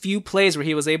those few plays where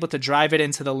he was able to drive it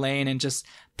into the lane and just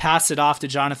pass it off to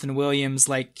Jonathan Williams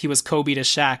like he was Kobe to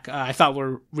Shaq, I thought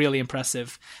were really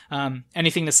impressive.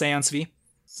 Anything to say on Svi?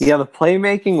 Yeah, the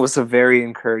playmaking was a very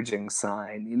encouraging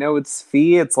sign. It's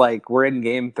Svi. It's like we're in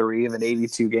game 3 of an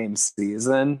 82-game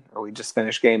season, or we just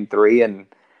finished game 3, and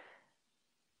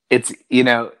it's,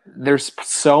 there's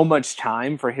so much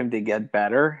time for him to get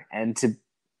better, and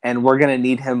we're going to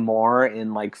need him more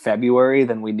in like February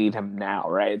than we need him now,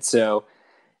 right? So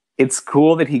it's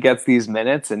cool that he gets these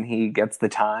minutes and he gets the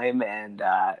time, and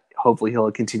hopefully he'll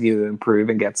continue to improve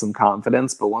and get some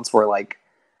confidence. But once we're like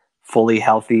fully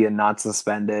healthy and not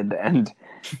suspended, and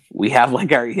we have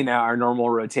like our normal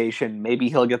rotation, maybe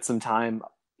he'll get some time,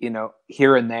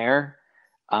 here and there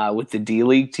with the D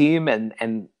League team,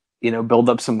 and build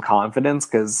up some confidence,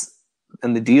 because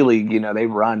in the D League, they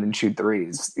run and shoot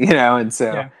threes, and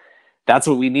so yeah, that's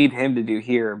what we need him to do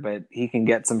here. But he can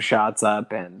get some shots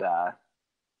up, and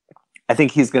I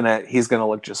think he's gonna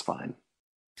look just fine.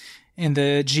 And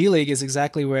the G League is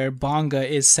exactly where Bonga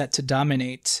is set to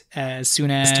dominate as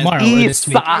soon as tomorrow or this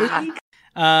week.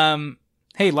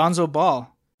 Hey, Lonzo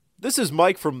Ball. This is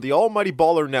Mike from the Almighty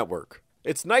Baller Network.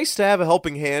 It's nice to have a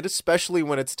helping hand, especially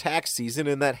when it's tax season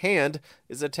and that hand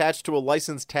is attached to a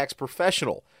licensed tax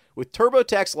professional. With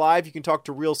TurboTax Live, you can talk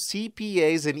to real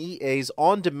CPAs and EAs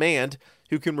on demand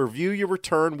who can review your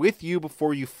return with you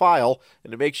before you file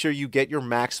and to make sure you get your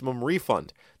maximum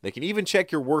refund. They can even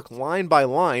check your work line by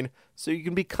line so you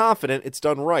can be confident it's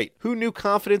done right. Who knew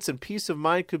confidence and peace of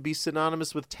mind could be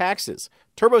synonymous with taxes?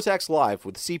 TurboTax Live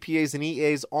with CPAs and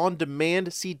EAs on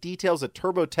demand. See details at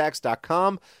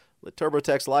TurboTax.com. Let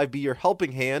TurboTax Live be your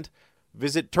helping hand.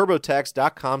 Visit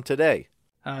TurboTax.com today.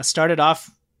 Started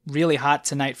off really hot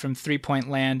tonight from three-point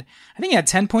land. I think he had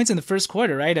 10 points in the first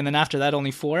quarter, right? And then after that,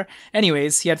 only 4.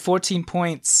 Anyways, he had 14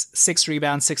 points, 6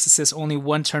 rebounds, 6 assists, only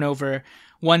 1 turnover,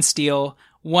 1 steal,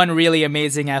 1 really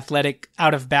amazing athletic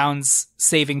out-of-bounds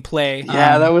saving play.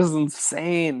 Yeah, that was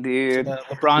insane, dude.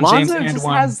 LeBron James and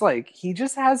one. He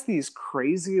just has these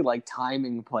crazy,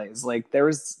 timing plays. There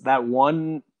was that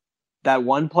one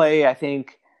play, I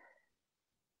think,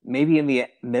 maybe in the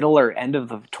middle or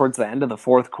towards the end of the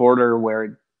fourth quarter,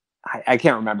 where I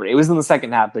can't remember. It was in the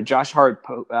second half, but Josh Hart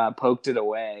poked it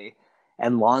away,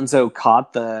 and Lonzo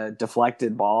caught the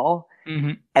deflected ball.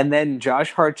 Mm-hmm. And then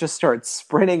Josh Hart just starts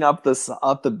sprinting up the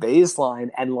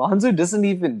baseline, and Lonzo doesn't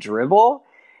even dribble.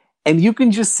 And you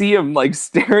can just see him like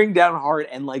staring down Hart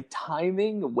and like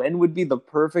timing when would be the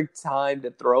perfect time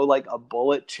to throw like a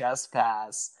bullet chest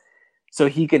pass so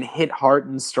he can hit Hart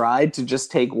in stride to just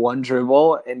take one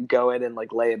dribble and go in and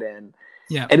like lay it in.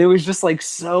 Yeah. And it was just like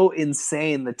so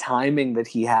insane, the timing that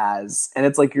he has. And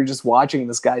it's like you're just watching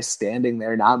this guy standing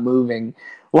there not moving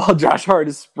while Josh Hart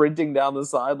is sprinting down the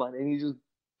sideline, and he just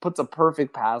puts a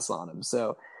perfect pass on him.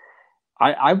 So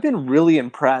I've been really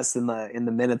impressed in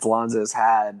the minutes Lonzo's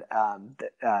had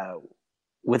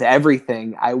with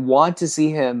everything. I want to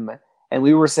see him, and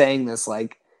we were saying this,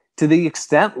 like, to the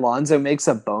extent Lonzo makes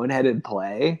a boneheaded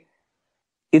play,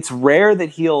 it's rare that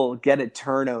he'll get a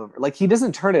turnover. Like, he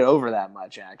doesn't turn it over that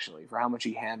much, actually, for how much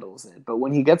he handles it. But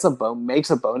when he makes a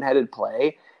boneheaded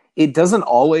play, it doesn't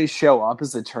always show up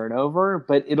as a turnover,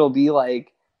 but it'll be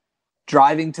like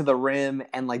driving to the rim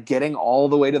and like getting all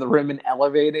the way to the rim and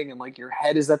elevating, and like your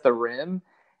head is at the rim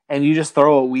and you just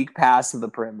throw a weak pass to the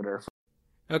perimeter.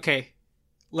 Okay,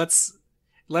 let's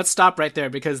stop right there,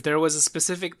 because there was a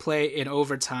specific play in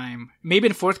overtime, maybe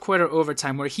in fourth quarter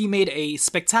overtime, where he made a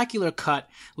spectacular cut.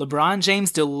 LeBron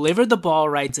James delivered the ball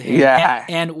right to him. Yeah.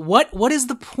 And what is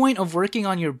the point of working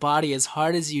on your body as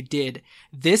hard as you did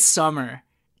this summer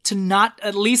to not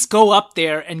at least go up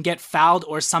there and get fouled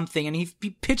or something? And he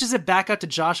pitches it back out to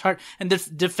Josh Hart, and the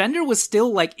defender was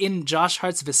still like in Josh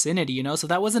Hart's vicinity, you know? So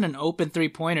that wasn't an open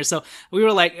 3-pointer. So we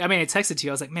were like, I mean, I texted to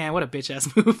you. I was like, man, what a bitch ass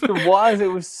move. It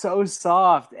was so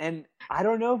soft. And I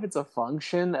don't know if it's a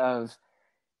function of,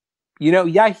 you know,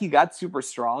 yeah, he got super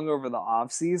strong over the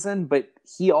off season, but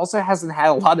he also hasn't had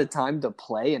a lot of time to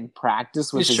play and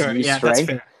practice with his new strength. That's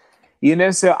fair. You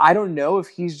know, so I don't know if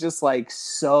he's just like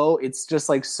it's just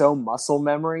like so muscle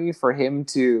memory for him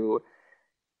to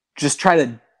just try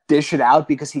to dish it out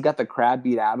because he got the crap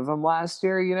beat out of him last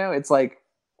year. You know, it's like,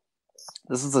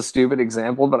 this is a stupid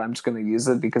example, but I'm just going to use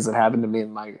it because it happened to me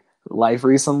in my life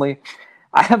recently.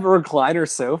 I have a recliner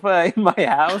sofa in my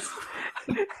house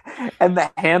and the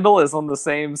handle is on the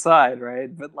same side,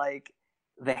 right? But like,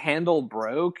 the handle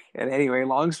broke, and anyway,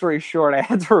 long story short, I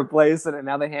had to replace it, and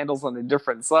now the handle's on a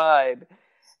different side.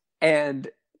 And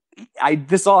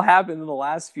this all happened in the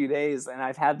last few days, and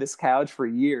I've had this couch for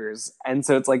years. And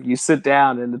so it's like you sit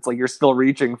down, and it's like you're still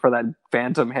reaching for that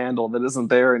phantom handle that isn't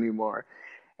there anymore.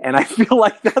 And I feel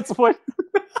like that's what...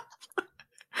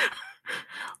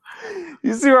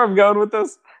 You see where I'm going with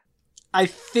this? I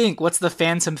think, what's the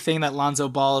phantom thing that Lonzo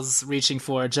Ball is reaching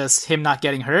for? Just him not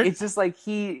getting hurt? It's just like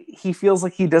he feels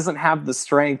like he doesn't have the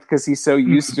strength because he's so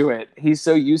used to it. He's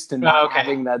so used to not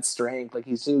having that strength. Like,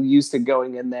 he's so used to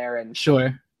going in there and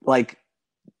like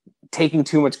taking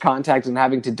too much contact and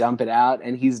having to dump it out.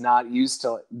 And he's not used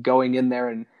to going in there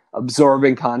and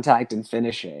absorbing contact and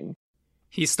finishing.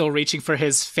 He's still reaching for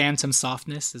his phantom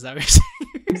softness. Is that what you're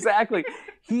saying? Exactly.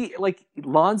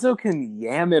 Lonzo can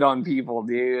yam it on people,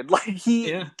 dude. Like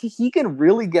he can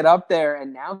really get up there,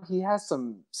 and now he has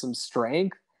some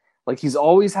strength. Like, he's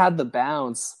always had the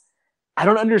bounce. I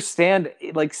don't understand.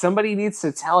 Like, somebody needs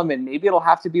to tell him, and maybe it'll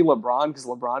have to be LeBron, because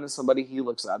LeBron is somebody he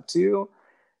looks up to.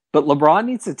 But LeBron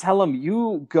needs to tell him,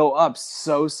 you go up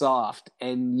so soft,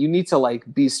 and you need to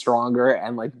like be stronger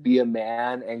and like be a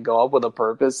man and go up with a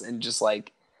purpose and just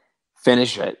like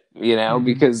finish it, you know,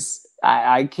 because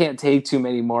I can't take too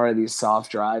many more of these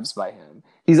soft drives by him.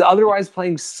 He's otherwise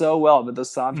playing so well, but the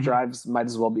soft drives might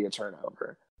as well be a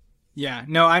turnover. Yeah,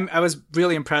 no, I was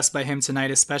really impressed by him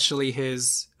tonight, especially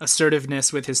his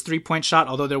assertiveness with his 3-point shot,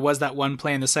 although there was that one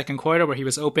play in the second quarter where he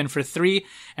was open for 3,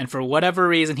 and for whatever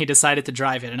reason, he decided to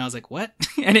drive it, and I was like, what?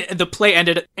 And the play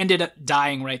ended up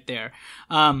dying right there.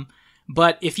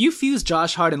 But if you fuse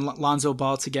Josh Hart and Lonzo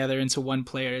Ball together into one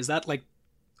player, is that like,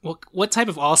 what type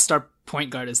of all-star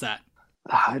point guard is that?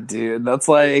 Dude, that's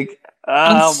like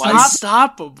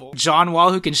unstoppable. John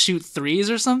Wall who can shoot threes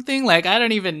or something? Like, I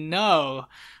don't even know.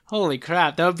 Holy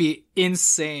crap, that would be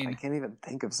insane. I can't even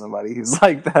think of somebody who's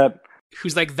like that.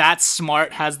 Who's like that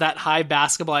smart, has that high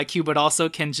basketball IQ, but also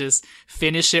can just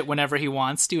finish it whenever he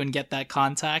wants to and get that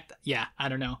contact. Yeah, I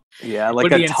don't know. Yeah,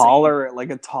 like a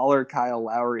taller Kyle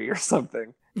Lowry or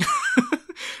something.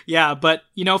 Yeah, but,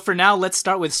 you know, for now, let's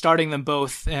start with starting them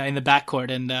both in the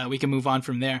backcourt, and we can move on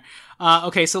from there.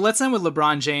 Okay, so let's end with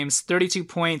LeBron James. 32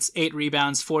 points, 8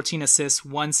 rebounds, 14 assists,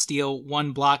 1 steal,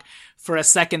 1 block. For a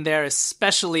second there,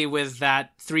 especially with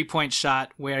that 3-point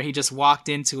shot where he just walked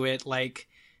into it like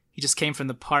he just came from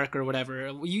the park or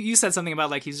whatever. You said something about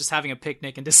like he's just having a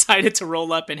picnic and decided to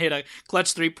roll up and hit a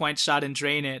clutch 3-point shot and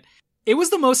drain it. It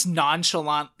was the most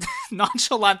nonchalant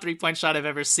 3-point shot I've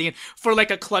ever seen for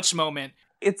like a clutch moment.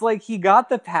 It's like he got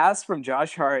the pass from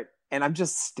Josh Hart, and I'm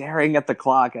just staring at the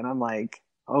clock, and I'm like,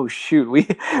 oh shoot,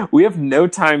 we have no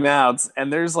timeouts,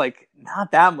 and there's like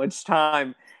not that much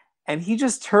time. And he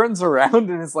just turns around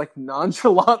and is like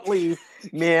nonchalantly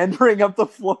meandering up the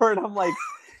floor, and I'm like,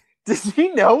 does he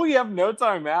know we have no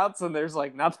timeouts and there's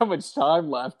like not that much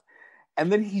time left?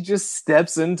 And then he just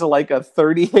steps into like a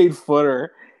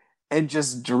 38-footer and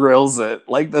just drills it.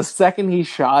 Like the second he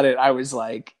shot it, I was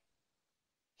like,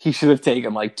 he should have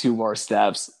taken like 2 more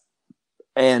steps.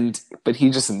 But he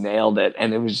just nailed it,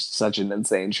 and it was such an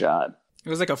insane shot. It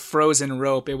was like a frozen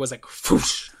rope. It was like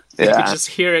whoosh. Yeah. You could just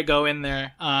hear it go in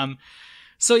there.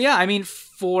 So yeah, I mean,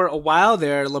 for a while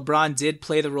there, LeBron did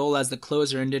play the role as the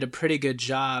closer and did a pretty good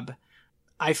job.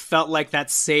 I felt like that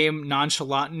same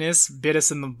nonchalantness bit us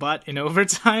in the butt in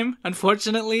overtime,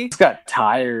 unfortunately. Just got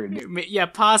tired. Yeah,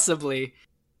 possibly.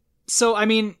 So, I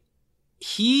mean,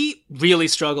 he really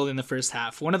struggled in the first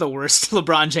half. One of the worst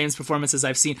LeBron James performances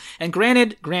I've seen. And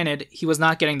granted, he was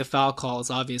not getting the foul calls,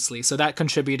 obviously, so that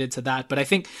contributed to that. But I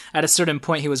think at a certain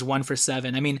point, he was 1 for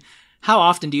 7. I mean, how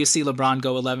often do you see LeBron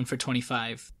go 11 for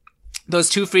 25? Those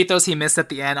 2 free throws he missed at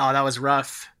the end, oh, that was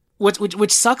rough.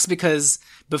 Which sucks because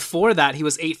before that, he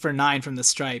was 8 for 9 from the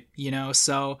stripe,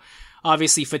 So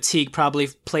obviously fatigue probably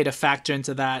played a factor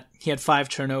into that. He had 5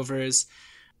 turnovers.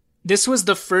 This was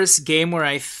the first game where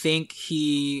I think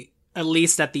he, at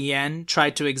least at the end,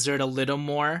 tried to exert a little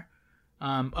more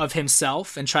of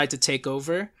himself and tried to take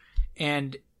over.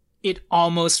 And it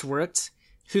almost worked.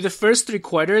 Through the first 3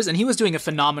 quarters, and he was doing a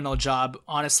phenomenal job,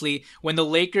 honestly. When the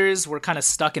Lakers were kind of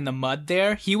stuck in the mud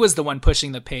there, he was the one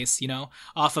pushing the pace,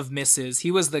 off of misses.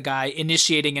 He was the guy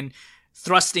initiating and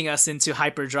thrusting us into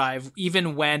hyperdrive,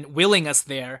 even when willing us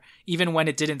there, even when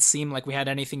it didn't seem like we had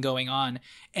anything going on.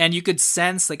 And you could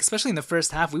sense, like, especially in the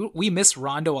first half, we miss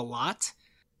Rondo a lot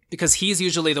because he's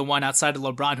usually the one outside of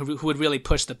LeBron who would really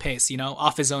push the pace,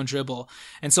 off his own dribble.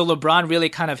 And so LeBron really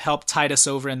kind of helped tide us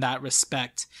over in that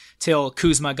respect till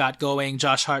Kuzma got going,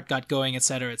 Josh Hart got going, et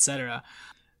cetera, et cetera.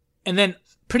 And then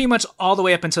pretty much all the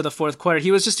way up until the fourth quarter, he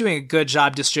was just doing a good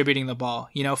job distributing the ball,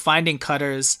 finding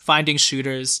cutters, finding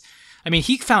shooters. I mean,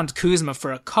 he found Kuzma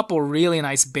for a couple really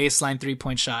nice baseline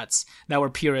 3-point shots that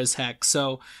were pure as heck.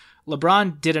 So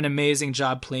LeBron did an amazing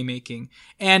job playmaking.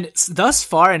 And thus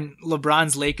far in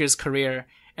LeBron's Lakers career,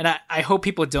 and I hope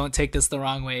people don't take this the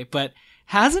wrong way, but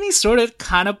hasn't he sort of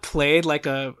kind of played like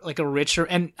a richer,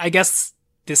 and I guess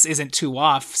this isn't too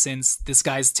off since this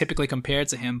guy's typically compared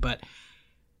to him, but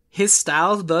his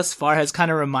style thus far has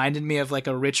kind of reminded me of like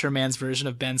a richer man's version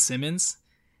of Ben Simmons,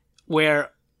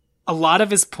 where a lot of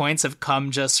his points have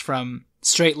come just from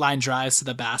straight line drives to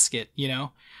the basket,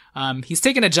 He's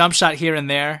taken a jump shot here and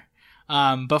there,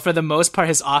 but for the most part,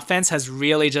 his offense has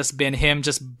really just been him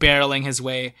just barreling his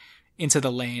way into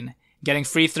the lane, getting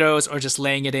free throws or just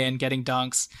laying it in, getting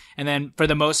dunks. And then for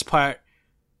the most part,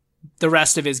 the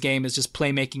rest of his game is just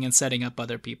playmaking and setting up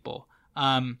other people.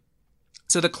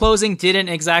 So the closing didn't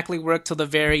exactly work till the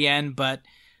very end, but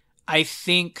I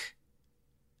think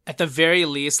at the very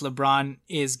least, LeBron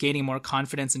is gaining more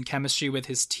confidence and chemistry with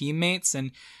his teammates.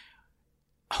 And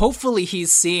hopefully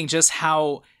he's seeing just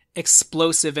how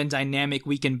explosive and dynamic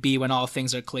we can be when all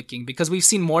things are clicking, because we've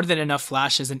seen more than enough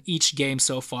flashes in each game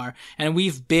so far, and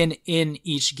we've been in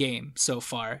each game so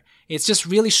far. It's just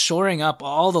really shoring up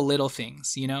all the little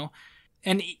things,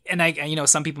 and I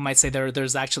some people might say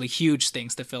there's actually huge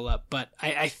things to fill up, but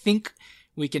I think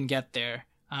we can get there.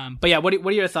 But yeah, what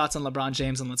are your thoughts on LeBron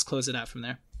James, and let's close it out from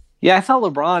there. Yeah, I thought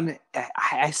LeBron,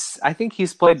 I think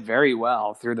he's played very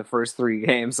well through the first 3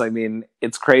 games. I mean,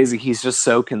 it's crazy. He's just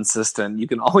so consistent. You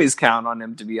can always count on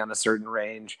him to be on a certain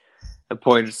range of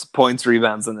points,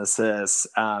 rebounds, and assists.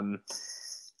 The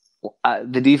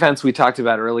defense we talked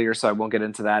about earlier, so I won't get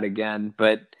into that again.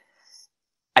 But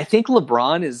I think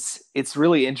LeBron it's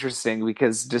really interesting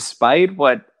because despite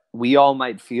what we all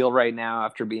might feel right now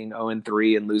after being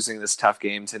 0-3 and losing this tough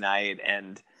game tonight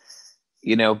and,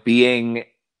 being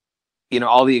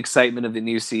all the excitement of the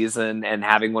new season and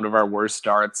having one of our worst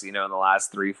starts, in the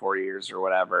last 3-4 years or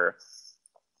whatever,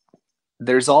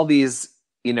 there's all these,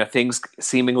 things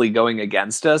seemingly going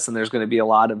against us. And there's going to be a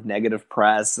lot of negative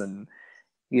press and,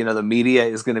 the media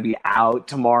is going to be out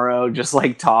tomorrow, just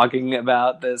like talking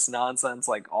about this nonsense,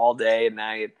 like all day and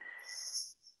night.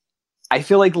 I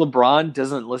feel like LeBron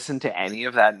doesn't listen to any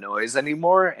of that noise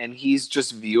anymore. And he's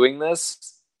just viewing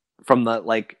this from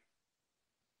the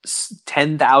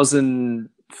 10,000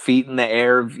 feet in the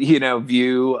air,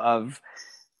 view of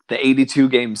the 82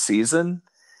 game season,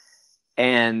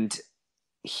 and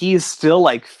he's still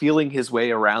like feeling his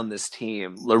way around this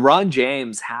team. LeBron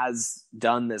James has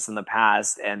done this in the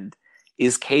past and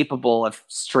is capable of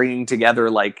stringing together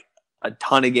like a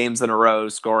ton of games in a row,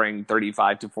 scoring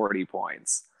 35 to 40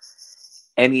 points.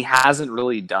 And he hasn't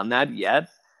really done that yet.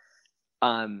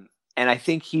 And I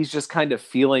think he's just kind of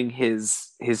feeling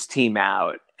his team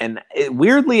out. And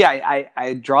weirdly,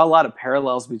 I draw a lot of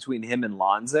parallels between him and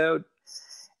Lonzo.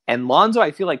 And Lonzo,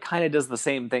 I feel like, kind of does the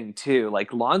same thing too.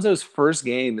 Like, Lonzo's first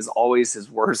game is always his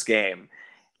worst game.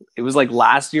 It was like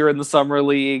last year in the summer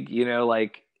league, you know,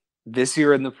 like this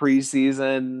year in the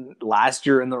preseason, last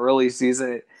year in the early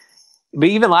season. But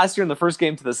even last year in the first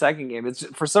game to the second game, it's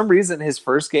for some reason his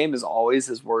first game is always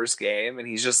his worst game, and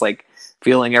he's just like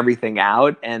feeling everything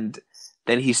out. And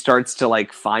then he starts to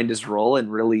like find his role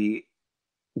and really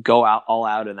go out all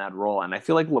out in that role. And I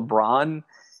feel like LeBron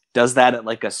does that at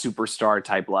like a superstar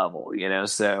type level, you know?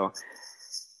 So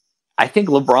I think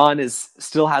LeBron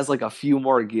still has like a few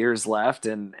more gears left,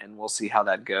 and we'll see how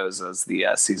that goes as the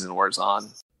season wears on.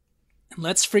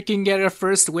 Let's freaking get our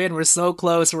first win. We're so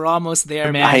close. We're almost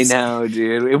there, man. I know,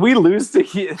 dude. If we lose to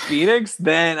Phoenix,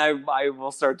 then I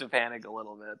will start to panic a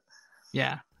little bit.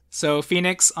 Yeah. So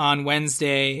Phoenix on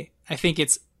Wednesday, I think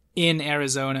it's in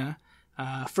Arizona.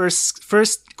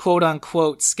 First quote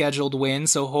unquote scheduled win.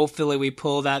 So hopefully we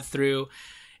pull that through.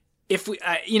 If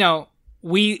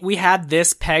we, we had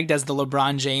this pegged as the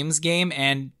LeBron James game,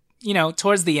 and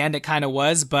towards the end it kind of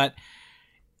was. But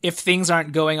if things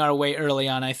aren't going our way early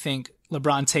on, I think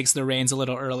LeBron takes the reins a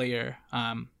little earlier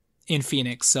in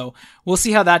Phoenix. So we'll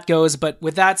see how that goes. But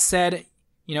with that said,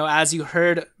 as you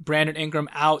heard, Brandon Ingram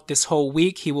out this whole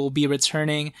week. He will be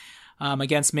returning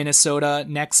against Minnesota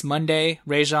next Monday.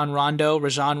 Rajon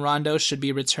Rondo should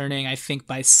be returning, I think,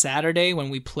 by Saturday when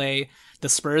we play the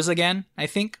Spurs again, I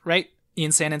think, right?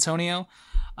 In San Antonio.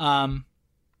 And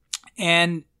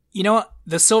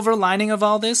the silver lining of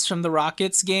all this from the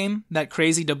Rockets game, that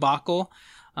crazy debacle,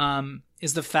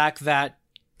 is the fact that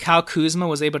Kyle Kuzma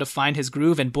was able to find his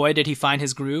groove, and boy, did he find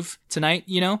his groove tonight,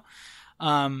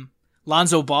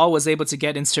 Lonzo Ball was able to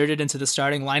get inserted into the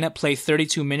starting lineup, play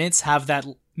 32 minutes, have that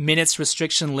minutes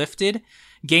restriction lifted,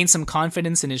 gain some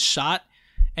confidence in his shot,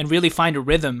 and really find a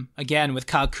rhythm again with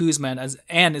Kyle Kuzma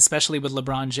and especially with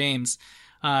LeBron James.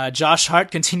 Josh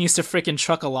Hart continues to freaking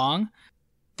truck along.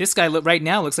 This guy right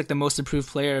now looks like the most improved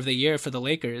player of the year for the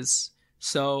Lakers.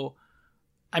 So,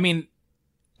 I mean,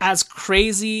 as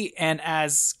crazy and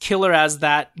as killer as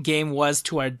that game was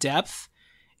to our depth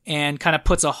and kind of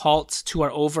puts a halt to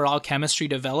our overall chemistry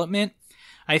development,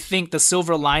 I think the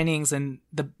silver linings and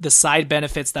the side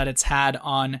benefits that it's had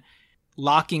on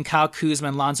locking Kyle Kuzma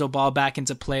and Lonzo Ball back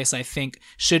into place, I think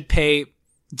should pay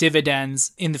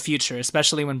dividends in the future,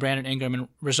 especially when Brandon Ingram and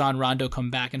Rajon Rondo come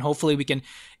back. And hopefully we can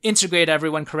integrate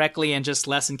everyone correctly and just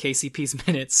lessen KCP's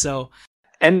minutes. So,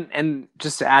 and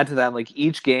just to add to that, like,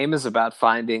 each game is about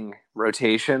finding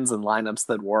rotations and lineups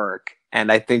that work.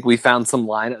 And I think we found some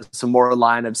more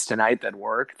lineups tonight that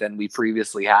work than we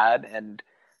previously had. And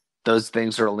those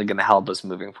things are only going to help us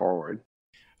moving forward.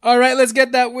 All right, let's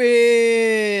get that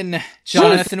win.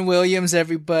 Jonathan Williams,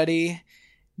 everybody.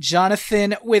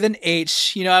 Jonathan with an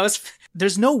H.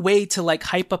 There's no way to like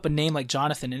hype up a name like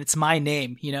Jonathan, and it's my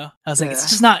name, I was like, It's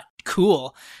just not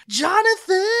cool.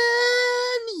 Jonathan!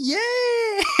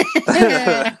 Yeah!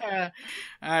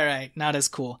 All right, not as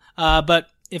cool. But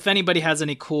if anybody has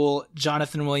any cool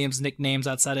Jonathan Williams nicknames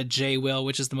outside of J. Will,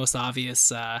 which is the most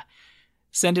obvious,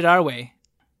 send it our way.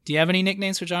 Do you have any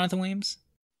nicknames for Jonathan Williams?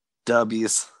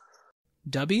 W's.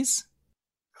 W's?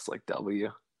 It's like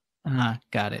W.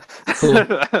 Got it. Cool.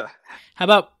 How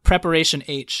about Preparation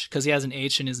H? Because he has an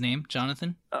H in his name,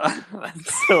 Jonathan.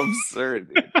 That's so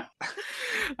absurd, dude.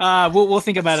 We'll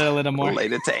think about it a little more.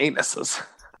 Related to anuses.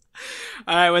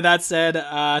 All right, with that said,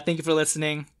 thank you for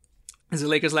listening. This is the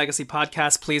Lakers Legacy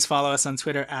Podcast. Please follow us on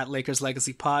Twitter at Lakers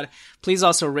Legacy Pod. Please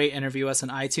also rate and review us on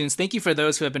iTunes. Thank you for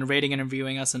those who have been rating and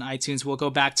reviewing us on iTunes. We'll go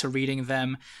back to reading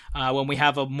them when we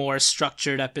have a more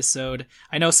structured episode.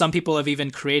 I know some people have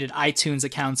even created iTunes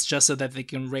accounts just so that they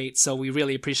can rate, so we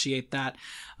really appreciate that.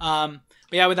 But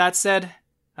yeah, with that said,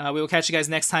 we will catch you guys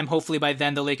next time. Hopefully by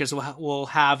then the Lakers will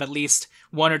have at least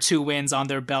 1 or 2 wins on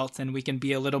their belt, and we can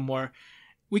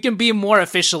be more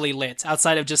officially lit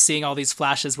outside of just seeing all these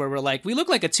flashes where we're like, we look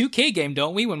like a 2K game,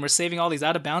 don't we? When we're saving all these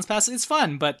out of bounds passes. It's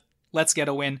fun, but let's get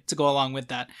a win to go along with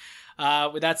that.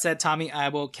 With that said, Tommy, I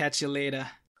will catch you later.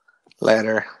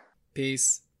 Later.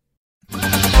 Peace.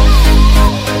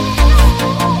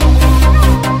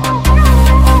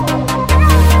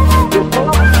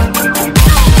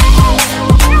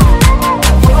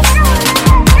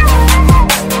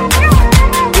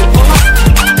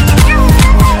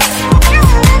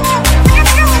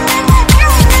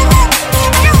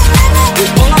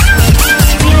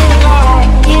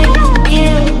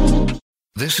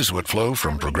 this is what Flo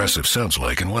from Progressive sounds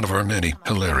like in one of our many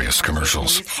hilarious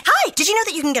commercials. Hi, did you know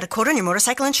that you can get a quote on your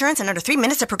motorcycle insurance in under 3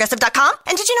 minutes at Progressive.com?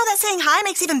 And did you know that saying hi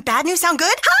makes even bad news sound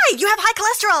good? Hi, you have high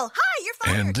cholesterol. Hi, you're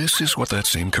fine. And this is what that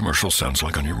same commercial sounds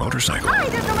like on your motorcycle. Hi,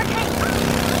 there's no more cake.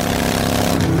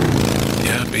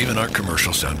 Yeah, even our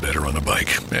commercials sound better on a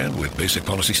bike. And with basic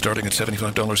policy starting at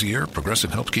 $75 a year,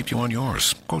 Progressive helps keep you on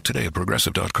yours. Quote today at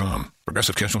Progressive.com.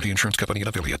 Progressive Casualty Insurance Company and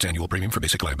affiliates. Annual premium for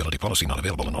basic liability policy not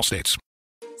available in all states.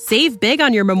 Save big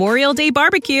on your Memorial Day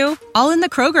barbecue, all in the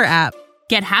Kroger app.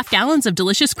 Get half gallons of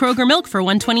delicious Kroger milk for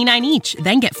 $1.29 each.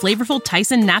 Then get flavorful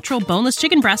Tyson natural boneless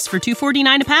chicken breasts for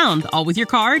 $2.49 a pound, all with your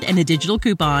card and a digital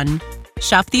coupon.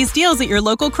 Shop these deals at your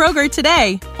local Kroger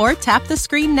today, or tap the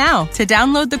screen now to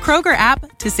download the Kroger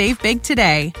app to save big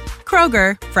today.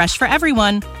 Kroger, fresh for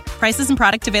everyone. Prices and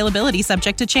product availability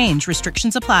subject to change.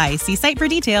 Restrictions apply. See site for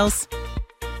details.